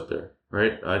movies out there,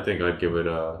 right? I think I'd give it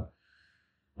a,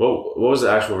 what was the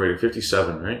actual rating?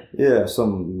 57, right? Yeah,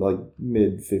 some like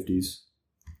mid 50s.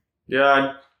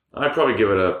 Yeah, I'd probably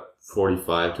give it a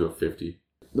 45 to a 50.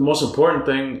 The most important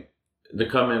thing to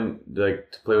come in,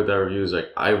 like, to play with that review is,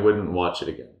 like, I wouldn't watch it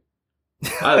again.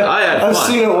 I had fun. I've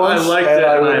seen it once, I liked and it,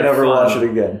 I would had never fun. watch it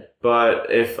again. But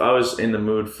if I was in the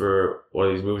mood for one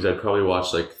of these movies, I'd probably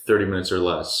watch, like, 30 Minutes or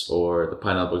Less, or The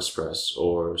Pineapple Express,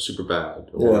 or Superbad,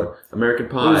 or American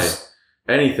Pie. There's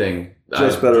Anything.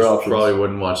 just I better options. Probably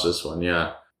wouldn't watch this one,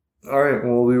 yeah. All right,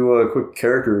 we'll do a quick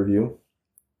character review.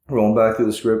 Rolling back through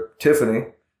the script, Tiffany,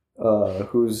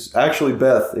 who's actually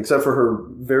Beth, except for her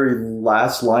very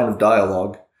last line of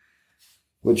dialogue,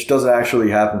 which doesn't actually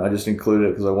happen. I just included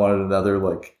it because I wanted another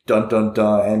like dun dun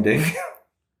dun ending.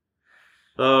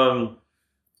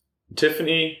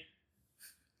 Tiffany,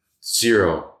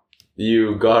 0.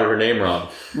 You got her name wrong.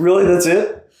 Really, that's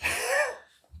it?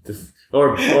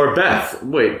 Or Beth.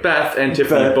 Wait, Beth and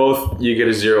Tiffany, Beth. both, you get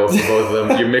a 0 for both of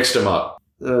them. You mixed them up.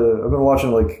 I've been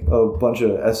watching like a bunch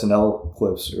of SNL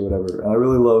clips or whatever, and I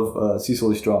really love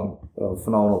Cecily Strong, a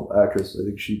phenomenal actress. I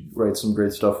think she writes some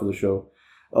great stuff for the show.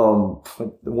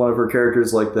 One of her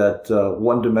characters, like that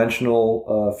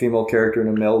one-dimensional female character in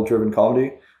a male-driven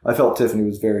comedy, I felt Tiffany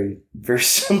was very, very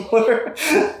similar.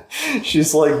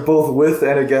 She's like both with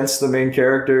and against the main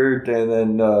character, and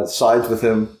then sides with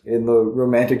him in the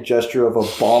romantic gesture of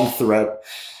a bomb threat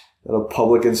at a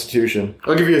public institution.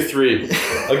 I'll give you a 3.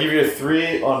 I'll give you a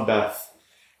 3 on Beth.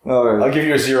 All right. I'll give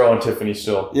you a 0 on Tiffany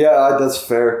still. Yeah, that's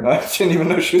fair. I didn't even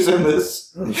know she was in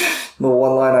this. The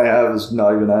one line I have is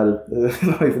not even added,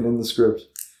 not even in the script.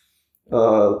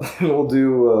 We'll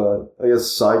do, I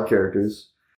guess, side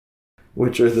characters,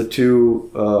 which are the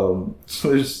two.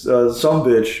 There's some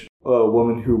bitch, a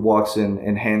woman who walks in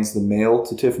and hands the mail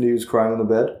to Tiffany, who's crying on the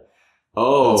bed.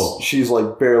 Oh. She's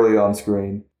like barely on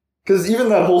screen. Because even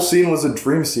that whole scene was a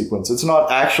dream sequence. It's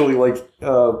not actually like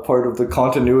part of the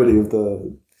continuity of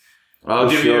the. I'll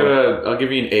give you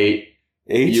an 8.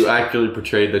 8? You accurately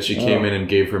portrayed that she came in and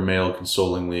gave her mail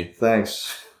consolingly.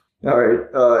 Thanks. All right,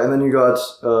 and then you got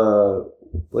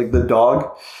like the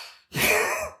dog.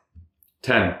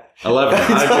 10. 11.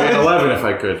 I'd give you an 11 if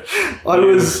I could.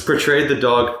 You portrayed the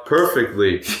dog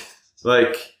perfectly.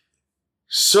 Like,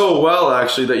 so well,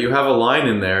 actually, that you have a line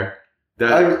in there.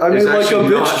 I made like a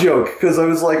bitch joke, because I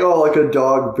was like, oh, like a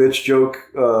dog bitch joke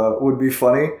would be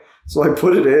funny. So I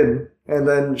put it in, and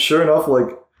then sure enough, like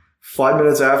 5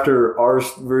 minutes after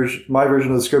my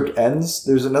version of the script ends,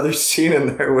 there's another scene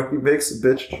in there where he makes a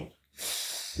bitch joke.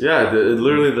 Yeah,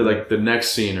 literally the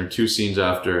next scene or 2 scenes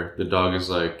after, the dog is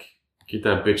like, get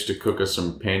that bitch to cook us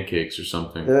some pancakes or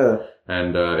something. Yeah.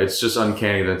 And it's just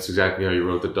uncanny. That's exactly how you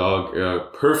wrote the dog.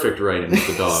 Perfect writing with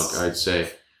the dog, I'd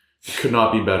say. It could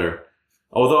not be better.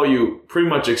 Although you pretty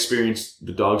much experienced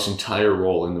the dog's entire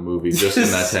role in the movie just in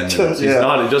that 10 minutes.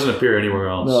 Yeah. It doesn't appear anywhere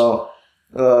else. No.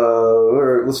 All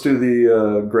right, let's do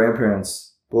the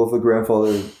grandparents. Both the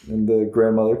grandfather and the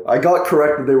grandmother. I got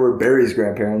correct that they were Barry's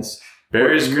grandparents.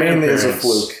 Barry's mainly grandparents. as a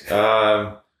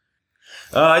fluke.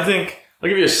 I think I'll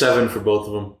give you a 7 for both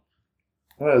of them.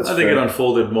 That's I think fair. it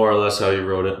unfolded more or less how you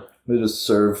wrote it. They just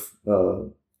serve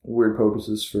weird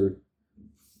purposes for a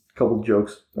couple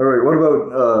jokes. All right, what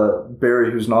about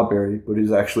Barry, who's not Barry, but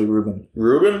he's actually Ruben?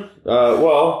 Ruben?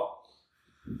 Well,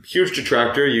 huge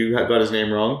detractor. You got his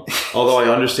name wrong. Although I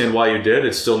understand why you did,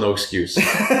 it's still no excuse.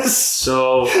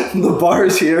 So The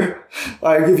bar's here.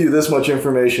 I give you this much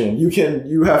information.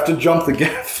 You have to jump the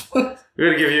gap. we're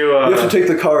gonna give you. You have to take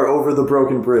the car over the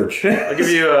broken bridge. I'll give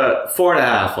you a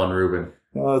 4.5 on Ruben.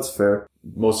 Oh, that's fair.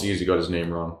 Mostly because you got his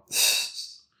name wrong.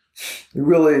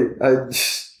 I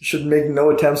should make no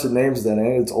attempts at names then,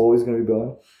 eh? It's always going to be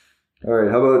Billy. All right,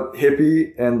 how about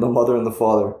Hippie and the mother and the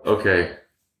father? Okay.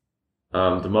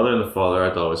 The mother and the father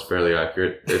I thought was fairly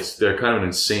accurate. They're kind of an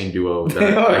insane duo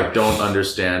that I don't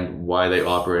understand why they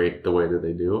operate the way that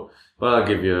they do. But I'll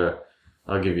give you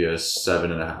a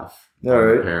 7.5. All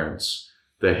right. Parents.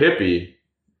 The hippie.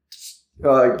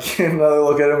 Another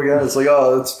look at him again. It's like,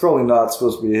 oh, it's probably not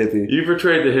supposed to be a hippie. You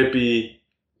portrayed the hippie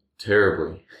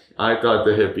terribly. I thought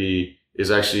the hippie is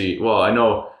actually, well, I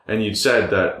know, and you'd said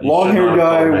that. Long-haired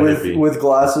guy with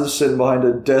glasses sitting behind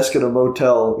a desk at a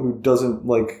motel who doesn't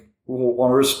want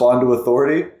to respond to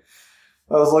authority.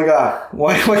 I was like,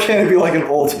 why can't it be like an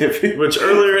old hippie? Which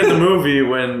earlier in the movie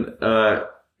when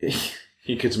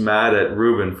he gets mad at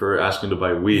Ruben for asking to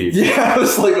buy weed. Yeah, I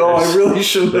was like, I really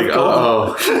shouldn't have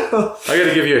gone. I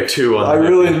gotta give you a 2 on that. I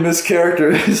really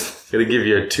mischaracterized. Gotta give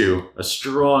you a 2. A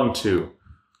strong 2.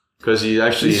 Because he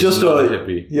actually He's is just not a- a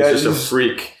hippie. yeah, he's just he's- a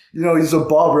freak. He's a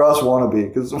Bob Ross wannabe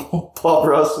because Bob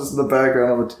Ross is in the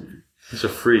background on the TV. He's a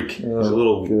freak. He's a Oh,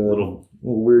 little God.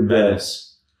 Weird guy.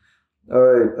 menace. All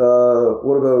right,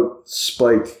 what about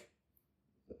Spike?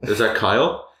 Is that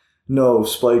Kyle? No,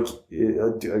 Spike.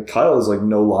 Kyle has like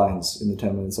no lines in the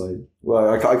 10 minutes. I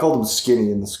called him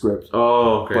skinny in the script,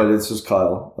 Oh, okay. but it's just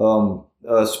Kyle.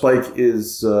 Spike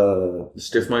is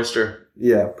Stiffmeister.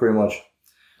 yeah, pretty much.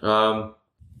 I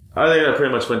think that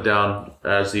pretty much went down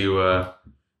as you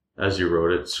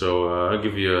wrote it. So I'll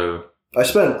give you a. I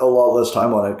spent a lot less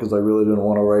time on it because I really didn't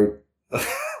want to write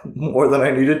more than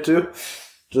I needed to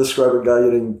describe a guy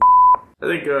getting. I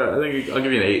think I'll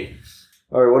give you an 8.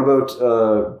 All right, what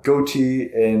about goatee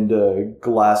and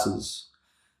glasses?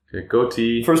 Okay,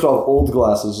 goatee. First off, old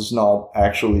glasses is not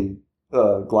actually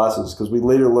glasses because we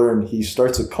later learn he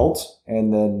starts a cult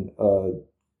and then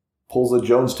pulls a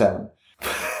Jonestown,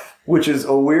 which is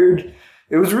a weird.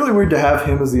 It was really weird to have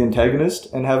him as the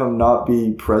antagonist and have him not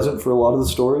be present for a lot of the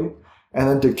story, and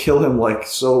then to kill him like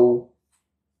so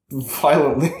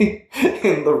violently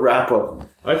in the wrap up.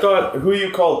 I thought who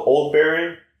you called Old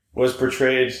Barry was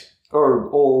portrayed Or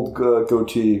old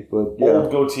goatee, but yeah.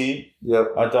 old goatee.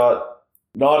 Yep. I thought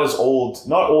not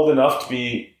old enough to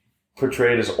be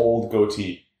portrayed as old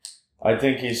goatee. I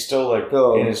think he's still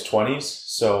in his 20s,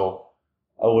 so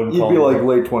I wouldn't call You'd be him like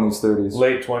late 20s, 30s.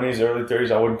 late 20s, early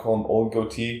 30s. I wouldn't call him old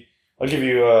goatee. I'll give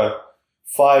you a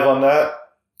 5 on that,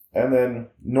 and then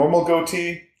normal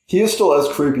goatee. He is still as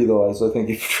creepy though as I think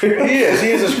he portrayed. He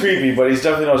is as creepy, but he's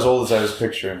definitely not as old as I was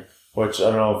picturing. Which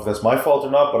I don't know if that's my fault or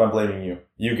not, but I'm blaming you.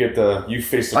 You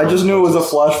face the. I just knew it was a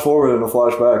flash forward and a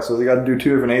flashback, so they got to do 2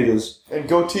 different ages. And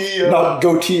goatee. Not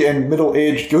goatee and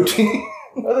middle-aged goatee.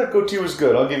 I thought goatee was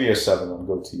good. I'll give you a 7 on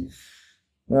goatee.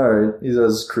 Alright, he's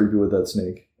as creepy with that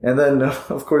snake. And then,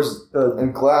 of course,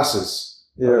 And glasses.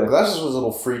 yeah. Glasses was a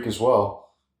little freak as well.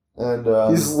 And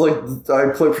He's like,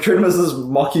 portrayed him as this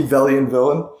Machiavellian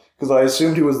villain, because I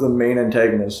assumed he was the main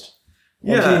antagonist.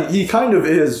 And yeah. he kind of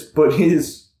is, but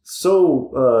he's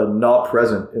so not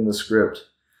present in the script,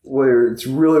 where it's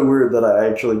really weird that I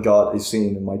actually got a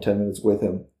scene in my 10 minutes with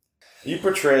him. You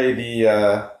portray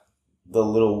the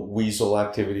little weasel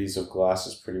activities of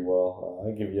glasses pretty well.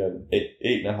 I'll give you an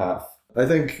 8.5. I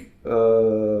think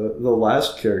the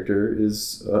last character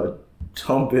is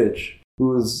Tom Bitch,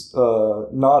 who is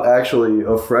not actually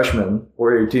a freshman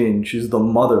or 18. She's the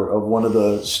mother of one of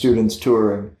the students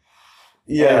touring.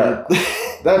 Yeah. And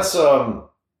That's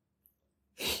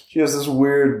she has this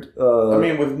weird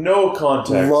with no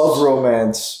context. love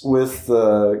romance with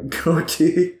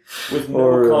Goatee. With no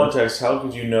or, context, how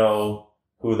could you know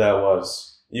who that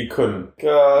was? You couldn't.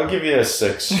 I'll give you a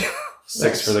 6.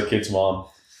 6 for the kid's mom.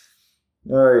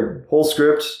 Alright, whole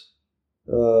script,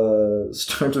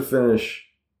 start to finish,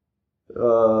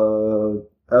 out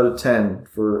of 10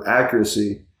 for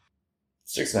accuracy.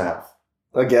 6.5.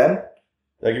 Again?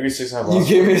 Did I give you 6.5 You last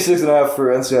gave me 6.5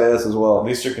 for NCIS as At well.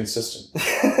 least you're consistent.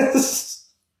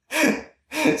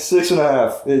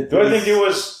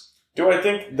 6.5. Do I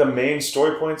think the main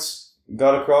story points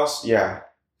got across? Yeah.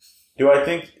 Do I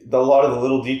think a lot of the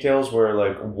little details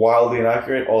were wildly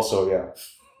inaccurate? Also, yeah.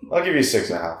 I'll give you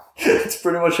 6.5. It's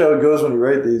pretty much how it goes when you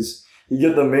write these. You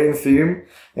get the main theme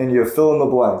and you fill in the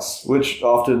blanks, which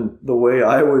often the way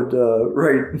I would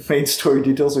write main story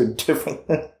details are different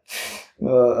than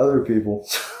other people.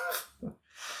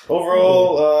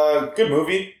 Overall, good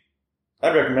movie.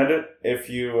 I'd recommend it if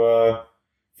you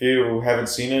haven't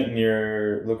seen it and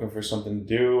you're looking for something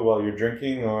to do while you're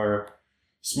drinking or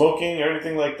smoking or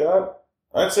anything like that.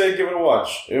 I'd say give it a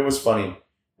watch. It was funny.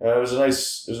 It was a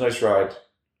nice ride,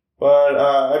 but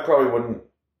I probably wouldn't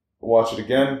watch it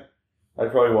again.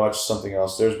 I'd probably watch something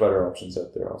else. There's better options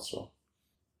out there also.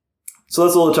 So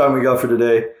that's all the time we got for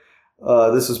today.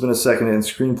 This has been a second-hand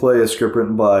screenplay, a script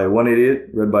written by one idiot,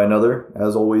 read by another.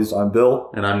 As always, I'm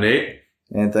Bill. And I'm Nate.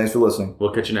 And thanks for listening.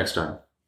 We'll catch you next time.